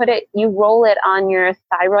it, you roll it on your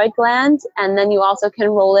thyroid gland, and then you also can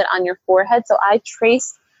roll it on your forehead. So I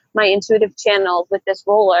trace my intuitive channels with this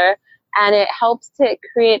roller, and it helps to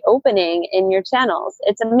create opening in your channels.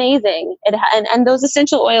 It's amazing. And those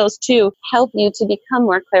essential oils too help you to become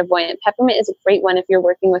more clairvoyant. Peppermint is a great one if you're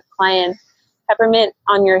working with clients. Peppermint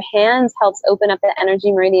on your hands helps open up the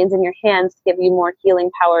energy meridians in your hands to give you more healing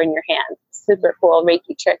power in your hands. Super cool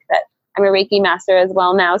Reiki trick that I'm a Reiki master as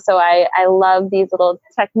well now. So I love these little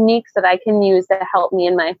techniques that I can use to help me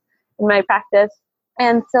in my practice.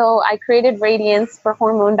 And so I created Radiance for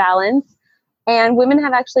hormone balance. And women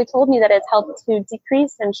have actually told me that it's helped to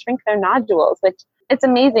decrease and shrink their nodules, which it's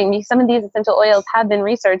amazing. Some of these essential oils have been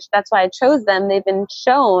researched. That's why I chose them. They've been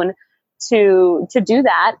shown to do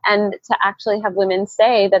that, and to actually have women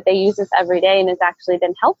say that they use this every day and it's actually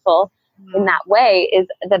been helpful in that way is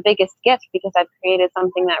the biggest gift, because I've created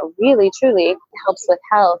something that really, truly helps with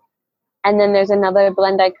health. And then there's another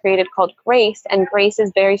blend I created called Grace, and Grace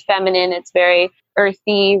is very feminine. It's very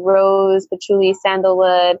earthy, rose, patchouli,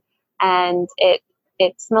 sandalwood, and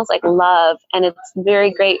it smells like love, and it's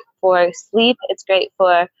very great for sleep. It's great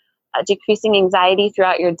for decreasing anxiety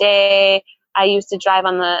throughout your day. I used to drive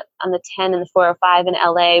on the 10 and the 405 in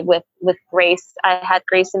LA with Grace. I had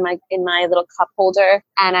Grace in my little cup holder,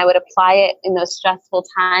 and I would apply it in those stressful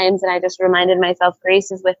times. And I just reminded myself,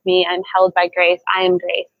 Grace is with me. I'm held by Grace. I am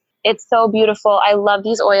Grace. It's so beautiful. I love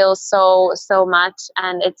these oils so, so much.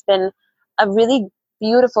 And it's been a really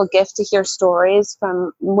beautiful gift to hear stories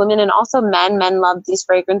from women and also men. Men love these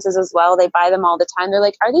fragrances as well. They buy them all the time. They're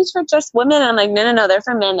like, are these for just women? And I'm like, no, they're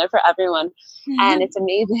for men. They're for everyone. Mm-hmm. And it's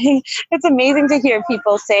amazing. It's amazing to hear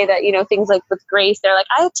people say that, you know, things like with Grace, they're like,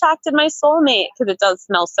 I attracted my soulmate, because it does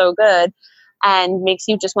smell so good and makes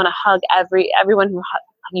you just want to hug everyone who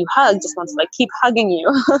you hug just wants to like keep hugging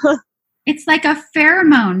you. It's like a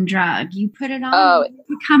pheromone drug. You put it on,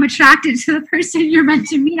 you become attracted to the person you're meant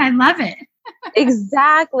to meet. I love it.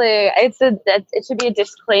 Exactly. It should be a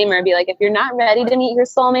disclaimer. Be like, if you're not ready to meet your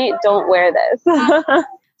soulmate, don't wear this.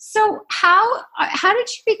 So how did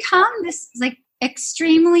you become this like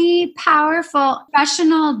extremely powerful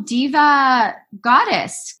professional diva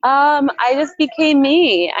goddess? I just became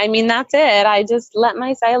me. I mean, that's it. I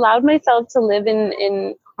allowed myself to live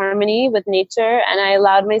in harmony with nature, and I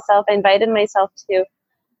invited myself to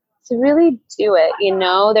really do it. You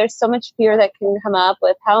know, there's so much fear that can come up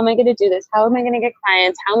with, how am I going to do this? How am I going to get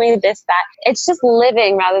clients? How am I this, that? It's just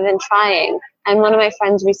living rather than trying. And one of my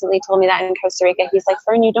friends recently told me that in Costa Rica. He's like,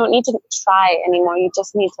 Fern, you don't need to try anymore. You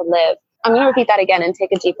just need to live. I'm going to repeat that again and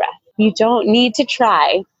take a deep breath. You don't need to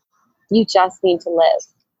try. You just need to live.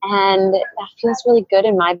 And that feels really good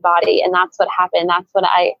in my body. And that's what happened. That's what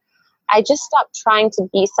I just stopped trying to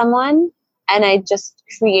be someone, and I just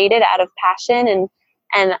created out of passion.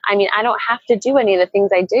 And I mean, I don't have to do any of the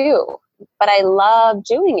things I do, but I love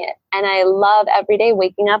doing it. And I love every day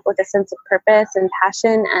waking up with a sense of purpose and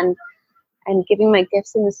passion and giving my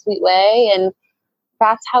gifts in a sweet way. And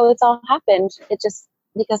that's how it's all happened. It just,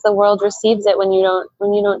 because the world receives it when you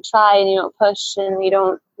don't try and you don't push and you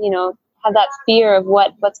don't, have that fear of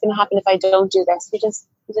what's going to happen if I don't do this. You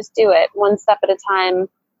just do it one step at a time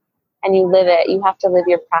and you live it. You have to live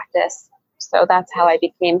your practice. So that's how I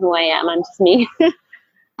became who I am. I'm just me.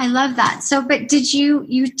 I love that. So, but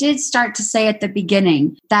you did start to say at the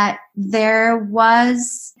beginning that there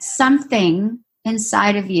was something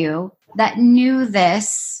inside of you that knew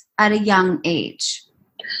this at a young age.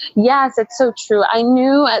 Yes, it's so true. I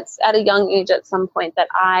knew at a young age at some point that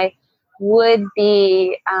I would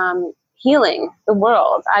be healing the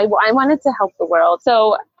world. I wanted to help the world.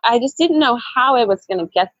 So I just didn't know how I was going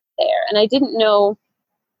to get there. And I didn't know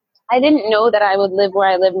that I would live where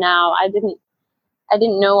I live now. I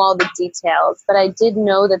didn't know all the details, but I did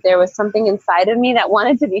know that there was something inside of me that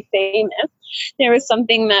wanted to be famous. There was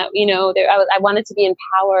something that, I wanted to be in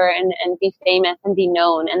power and be famous and be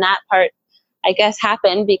known. And that part, I guess,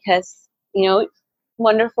 happened because,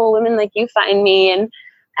 wonderful women like you find me and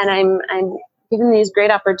I'm given these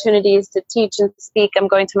great opportunities to teach and speak. I'm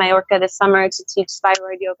going to Mallorca this summer to teach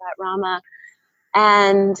thyroid yoga at Rama.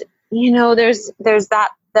 And, there's that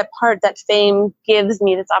part that fame gives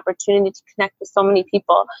me, this opportunity to connect with so many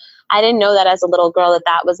people. I didn't know that as a little girl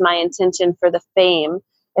that was my intention for the fame.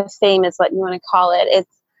 If fame is what you want to call it.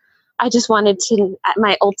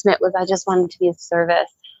 My ultimate was I just wanted to be of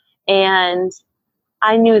service. And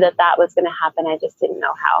I knew that was going to happen. I just didn't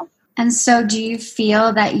know how. And so do you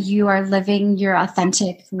feel that you are living your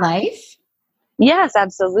authentic life? Yes,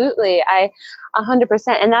 absolutely.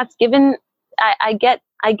 100%. And that's given, I get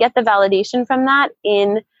the validation from that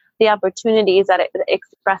in the opportunities that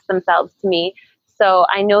express themselves to me. So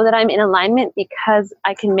I know that I'm in alignment because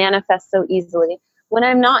I can manifest so easily. When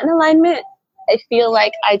I'm not in alignment, I feel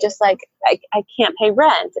like I can't pay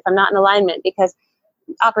rent if I'm not in alignment, because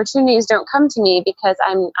opportunities don't come to me because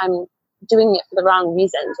I'm doing it for the wrong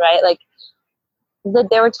reasons, right? Like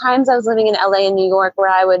there were times I was living in LA and New York where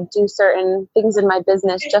I would do certain things in my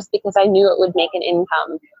business just because I knew it would make an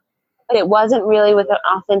income. But it wasn't really with an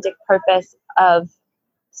authentic purpose of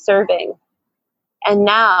serving. And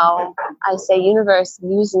now I say, universe,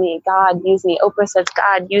 use me. God, use me. Oprah says,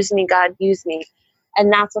 God, use me. God, use me.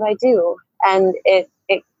 And that's what I do. And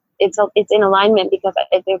it's in alignment because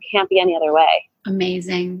there can't be any other way.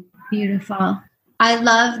 Amazing. Beautiful. I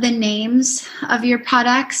love the names of your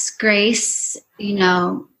products. Grace,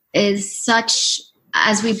 is such,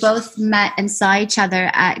 as we both met and saw each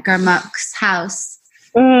other at Gurmuk's house.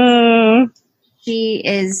 She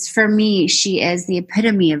is the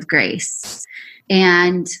epitome of grace.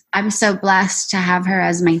 And I'm so blessed to have her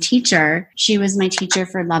as my teacher. She was my teacher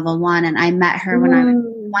for level 1, and I met her when I was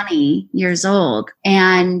 20 years old.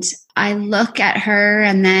 And I look at her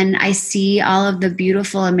and then I see all of the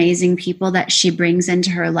beautiful, amazing people that she brings into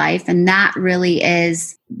her life. And that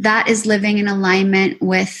is living in alignment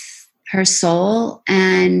with her soul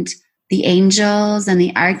and the angels and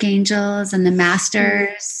the archangels and the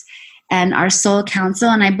masters and our soul council.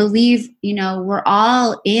 And I believe, we're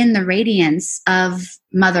all in the radiance of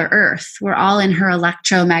Mother Earth. We're all in her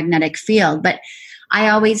electromagnetic field. But I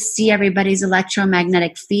always see everybody's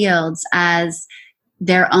electromagnetic fields as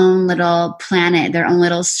their own little planet, their own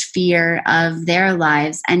little sphere of their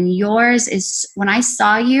lives. And yours is, when I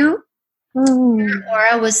saw you, your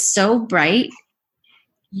aura was so bright.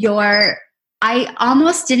 I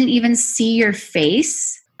almost didn't even see your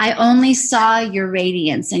face. I only saw your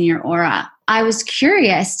radiance and your aura. I was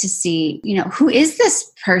curious to see, who is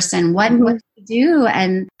this person? What do you do?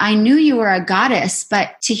 And I knew you were a goddess,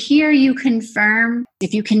 but to hear you confirm,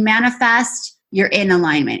 if you can manifest, you're in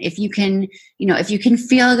alignment. If you can, if you can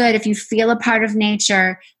feel good, if you feel a part of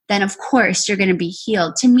nature, then of course you're going to be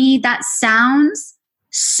healed. To me, that sounds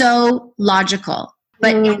so logical.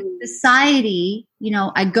 But in society,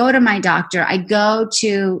 I go to my doctor, I go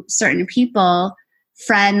to certain people,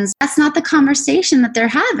 friends, that's not the conversation that they're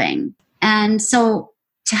having. And so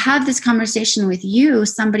to have this conversation with you,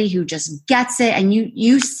 somebody who just gets it, and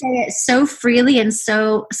you say it so freely and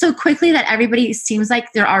so quickly that everybody seems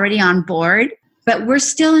like they're already on board. But we're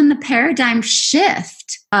still in the paradigm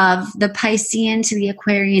shift of the Piscean to the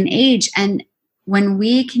Aquarian age. And when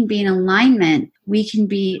we can be in alignment, we can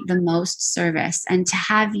be the most service. And to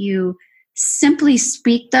have you simply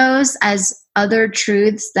speak those as other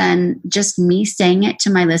truths than just me saying it to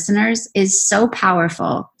my listeners is so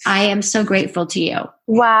powerful. I am so grateful to you.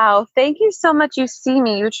 Wow. Thank you so much. You see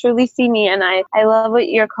me. You truly see me. And I love what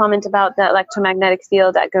your comment about the electromagnetic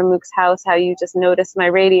field at Gurmuk's house, how you just noticed my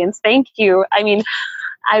radiance. Thank you. I mean,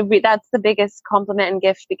 that's the biggest compliment and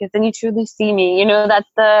gift, because then you truly see me. That's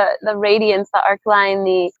the radiance, the arc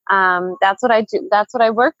line, that's what I do. That's what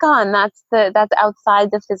I work on. That's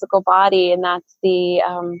outside the physical body, and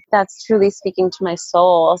that's truly speaking to my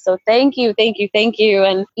soul. So thank you.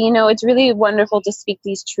 And it's really wonderful to speak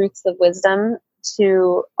these truths of wisdom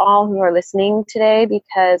to all who are listening today,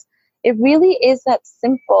 because it really is that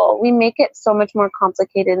simple. We make it so much more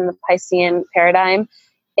complicated in the Piscean paradigm.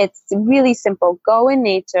 It's really simple. Go in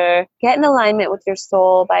nature, get in alignment with your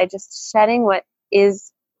soul by just shedding what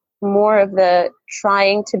is more of the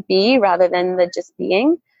trying to be rather than the just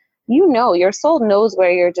being. Your soul knows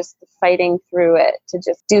where you're just fighting through it to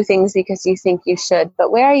just do things because you think you should.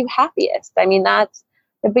 But where are you happiest? I mean, that's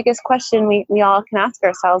the biggest question we all can ask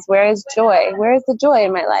ourselves. Where is joy? Where is the joy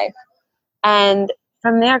in my life? And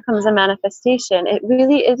from there comes a manifestation. It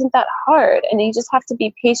really isn't that hard. And you just have to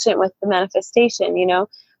be patient with the manifestation,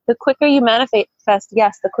 The quicker you manifest,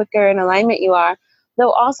 yes, the quicker in alignment you are.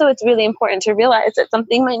 Though also it's really important to realize that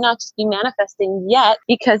something might not just be manifesting yet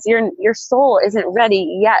because your soul isn't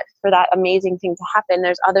ready yet for that amazing thing to happen.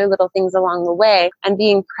 There's other little things along the way. And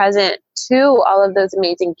being present to all of those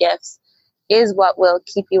amazing gifts is what will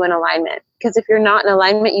keep you in alignment. Because if you're not in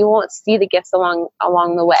alignment, you won't see the gifts along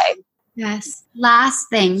the way. Yes. Last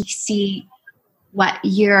thing, see what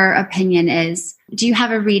your opinion is. Do you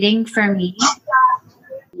have a reading for me?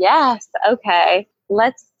 Yes. Okay.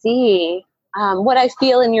 Let's see. What I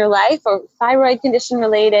feel in your life, or thyroid condition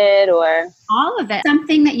related, or all of it.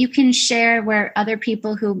 Something that you can share where other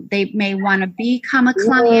people who they may want to become a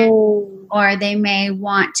client, or they may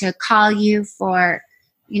want to call you for,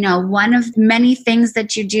 one of many things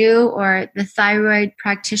that you do, or the thyroid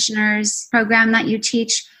practitioners program that you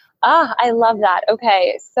teach. I love that.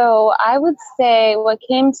 Okay. So I would say what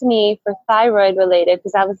came to me for thyroid related,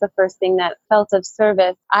 because that was the first thing that felt of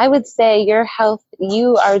service. I would say your health,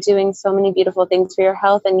 you are doing so many beautiful things for your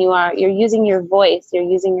health, and you're using your voice. You're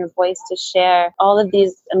using your voice to share all of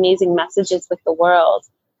these amazing messages with the world.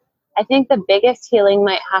 I think the biggest healing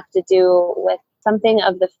might have to do with something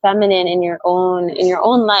of the feminine in your own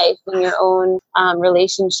life, in your own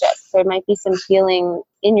relationships. There might be some healing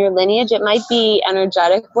in your lineage. It might be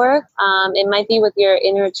energetic work. It might be with your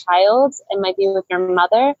inner child. It might be with your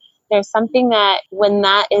mother. There's something that when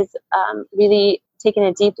that is really taking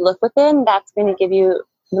a deep look within, that's going to give you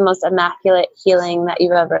the most immaculate healing that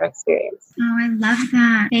you've ever experienced. Oh, I love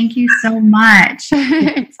that. Thank you so much.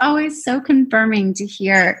 It's always so confirming to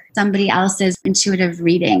hear somebody else's intuitive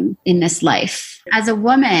reading in this life. As a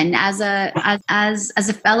woman, as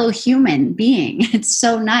a fellow human being, it's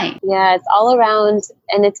so nice. Yeah, it's all around,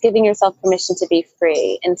 and it's giving yourself permission to be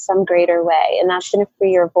free in some greater way, and that's going to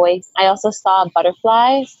free your voice. I also saw a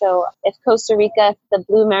butterfly. So if Costa Rica, the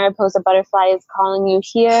blue Mariposa butterfly is calling you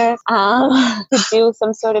here to do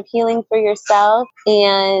some sort of healing for yourself.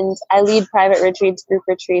 And I lead private retreats, group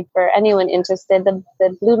retreat for anyone interested.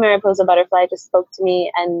 The blue Mariposa butterfly just spoke to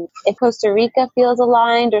me. And if Costa Rica feels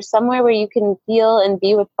aligned, or somewhere where you can feel and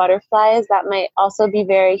be with butterflies, that might also be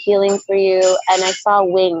very healing for you. And I saw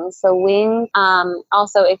wings. So wings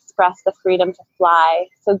also express the freedom to fly.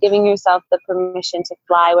 So giving yourself the permission to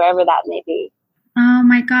fly wherever that may be. Oh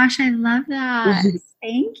my gosh, I love that.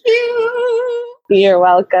 Thank you. You're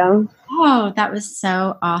welcome. Oh, that was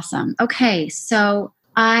so awesome. Okay, so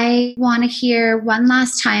I want to hear one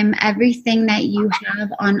last time everything that you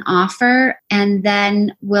have on offer, and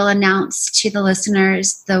then we'll announce to the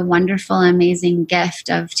listeners the wonderful, amazing gift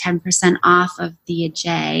of 10% off of the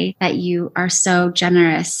Ajay that you are so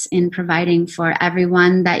generous in providing for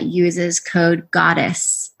everyone that uses code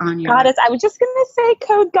GODDESS on your Goddess. I was just going to say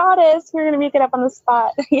code Goddess. We're going to make it up on the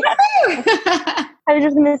spot. Yeah. I was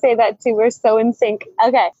just going to say that too. We're so in sync.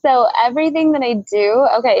 Okay. So everything that I do,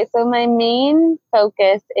 so my main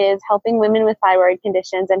focus is helping women with thyroid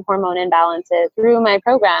conditions and hormone imbalances through my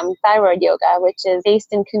program, Thyroid Yoga, which is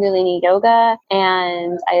based in Kundalini Yoga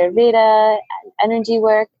and Ayurveda and energy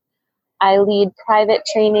work. I lead private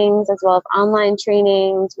trainings as well as online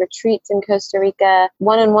trainings, retreats in Costa Rica,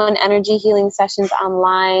 one-on-one energy healing sessions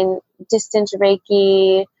online, distance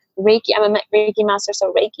Reiki, I'm a Reiki master,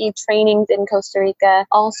 so Reiki trainings in Costa Rica.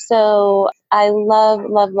 Also, I love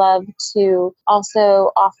to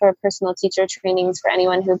also offer personal teacher trainings for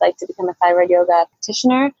anyone who'd like to become a thyroid yoga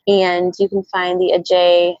practitioner. And you can find the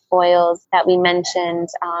Ajay oils that we mentioned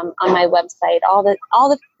on my website. All the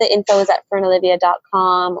info is at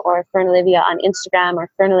fernolivia.com or Fernolivia on Instagram or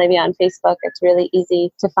Fernolivia on Facebook. It's really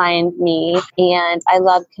easy to find me. And I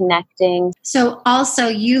love connecting. So also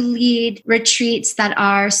you lead retreats that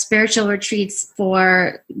are spiritual retreats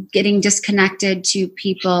for getting disconnected to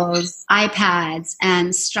people's iPads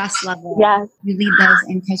and stress levels. Yes. You lead those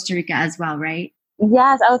in Costa Rica as well, right?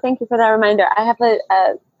 Yes. Oh, thank you for that reminder. I have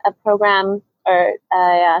a program or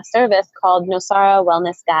a service called Nosara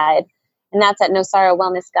Wellness Guide, and that's at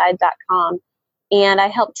nosarawellnessguide.com. And I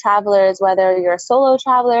help travelers, whether you're a solo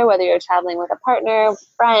traveler, whether you're traveling with a partner,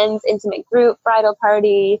 friends, intimate group, bridal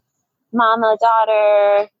party, mama,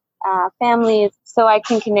 daughter, families, so I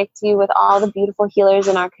can connect you with all the beautiful healers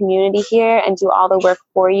in our community here and do all the work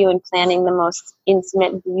for you in planning the most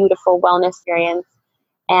intimate, beautiful wellness experience.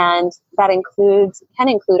 And that can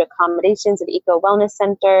include accommodations at eco wellness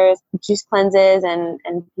centers, juice cleanses, and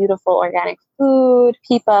beautiful organic food,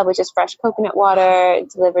 pipa, which is fresh coconut water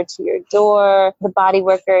delivered to your door, the body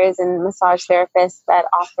workers and massage therapists that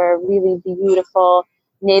offer really beautiful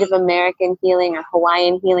Native American healing or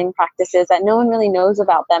Hawaiian healing practices that no one really knows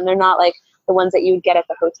about them. They're not like the ones that you would get at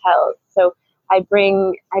the hotels. So I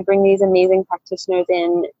bring these amazing practitioners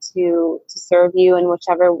in to serve you in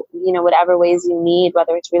whatever ways you need,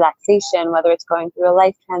 whether it's relaxation, whether it's going through a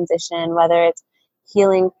life transition, whether it's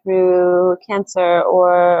healing through cancer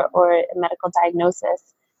or a medical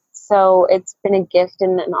diagnosis. So it's been a gift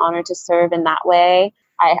and an honor to serve in that way.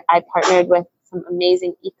 I partnered with some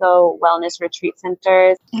amazing eco wellness retreat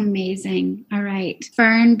centers. Amazing. All right.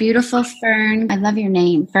 Fern, beautiful Fern. I love your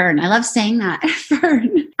name, Fern. I love saying that.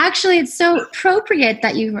 Fern. Actually, it's so appropriate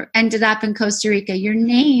that you ended up in Costa Rica. Your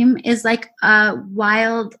name is like a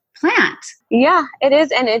wild plant. Yeah, it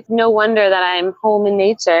is. And it's no wonder that I'm home in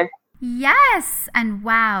nature. Yes. And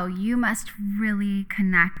wow, you must really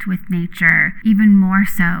connect with nature even more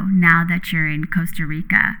so now that you're in Costa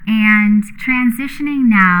Rica. And transitioning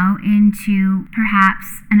now into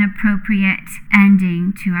perhaps an appropriate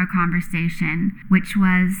ending to our conversation, which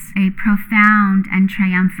was a profound and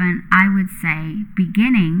triumphant, I would say,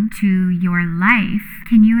 beginning to your life.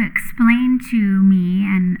 Can you explain to me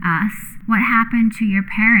and us what happened to your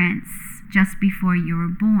parents just before you were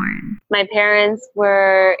born? My parents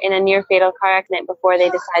were in a near fatal car accident before they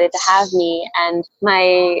decided to have me. And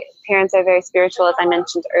my parents are very spiritual, as I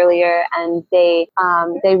mentioned earlier. And they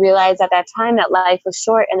realized at that time that life was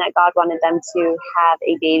short and that God wanted them to have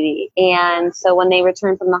a baby. And so when they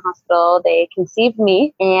returned from the hospital, they conceived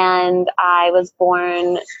me, and I was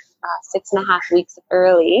born 6.5 weeks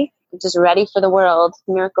early, just ready for the world.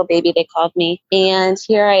 Miracle baby, they called me. And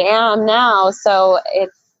here I am now. So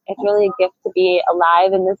it's really a gift to be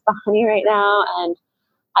alive in this body right now. And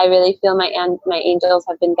I really feel my angels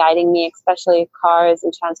have been guiding me, especially cars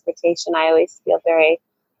and transportation. I always feel very,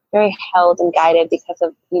 very held and guided because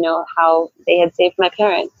of, how they had saved my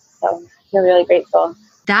parents. So I feel really grateful.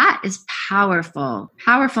 That is powerful,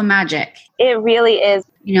 powerful magic. It really is.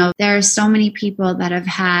 There are so many people that have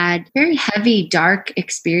had very heavy, dark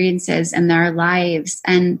experiences in their lives.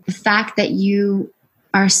 And the fact that you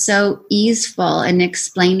are so easeful in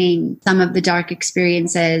explaining some of the dark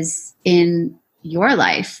experiences in your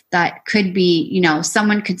life that could be,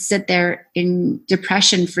 someone could sit there in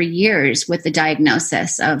depression for years with the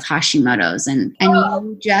diagnosis of Hashimoto's and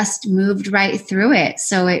you just moved right through it.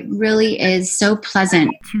 So it really is so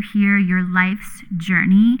pleasant to hear your life's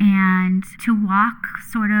journey and to walk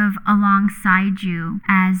sort of alongside you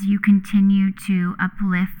as you continue to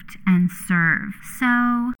uplift and serve.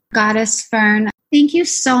 So, Goddess Fern, thank you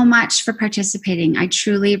so much for participating. I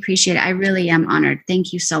truly appreciate it. I really am honored.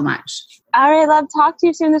 Thank you so much. All right, love. Talk to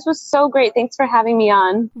you soon. This was so great. Thanks for having me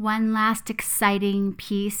on. One last exciting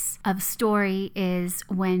piece of story is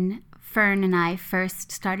when Fern and I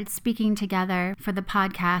first started speaking together for the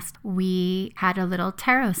podcast, we had a little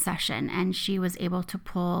tarot session and she was able to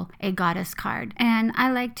pull a goddess card. And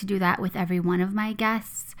I like to do that with every one of my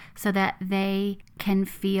guests so that they can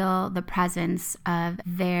feel the presence of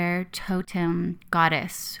their totem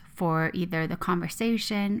goddess for either the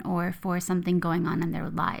conversation or for something going on in their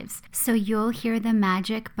lives. So you'll hear the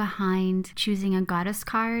magic behind choosing a goddess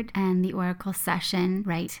card and the oracle session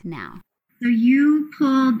right now. So you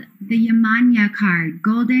pulled the Yamanya card,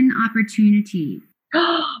 Golden Opportunity.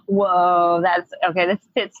 Whoa, that's okay. This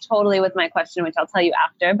fits totally with my question, which I'll tell you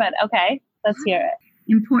after, but okay, let's hear it.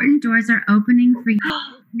 Important doors are opening for you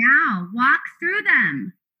now. Walk through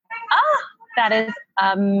them. Oh, that is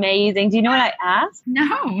amazing. Do you know what I asked?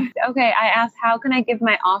 No. Okay, I asked, how can I give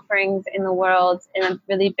my offerings in the world in a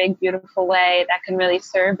really big, beautiful way that can really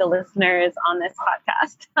serve the listeners on this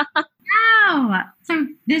podcast? Wow. So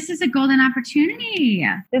this is a golden opportunity.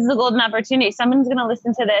 This is a golden opportunity. Someone's going to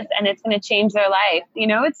listen to this and it's going to change their life.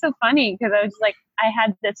 It's so funny because I was like, I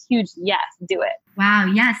had this huge yes, do it.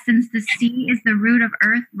 Wow. Yes. Since the sea is the root of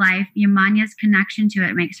earth life, Yamanya's connection to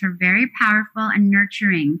it makes her very powerful and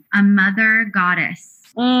nurturing, a mother goddess.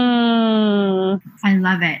 I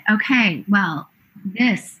love it. Okay. Well,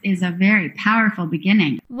 this is a very powerful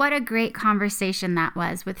beginning. What a great conversation that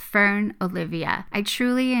was with Fern Olivia. I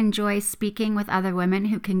truly enjoy speaking with other women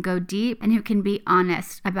who can go deep and who can be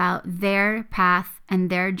honest about their path and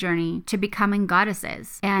their journey to becoming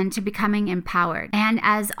goddesses and to becoming empowered. And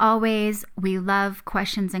as always, we love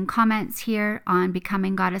questions and comments here on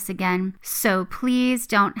Becoming Goddess Again. So please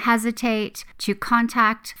don't hesitate to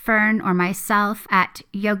contact Fern or myself at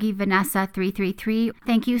YogiVanessa333.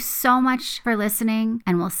 Thank you so much for listening,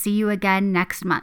 and we'll see you again next month.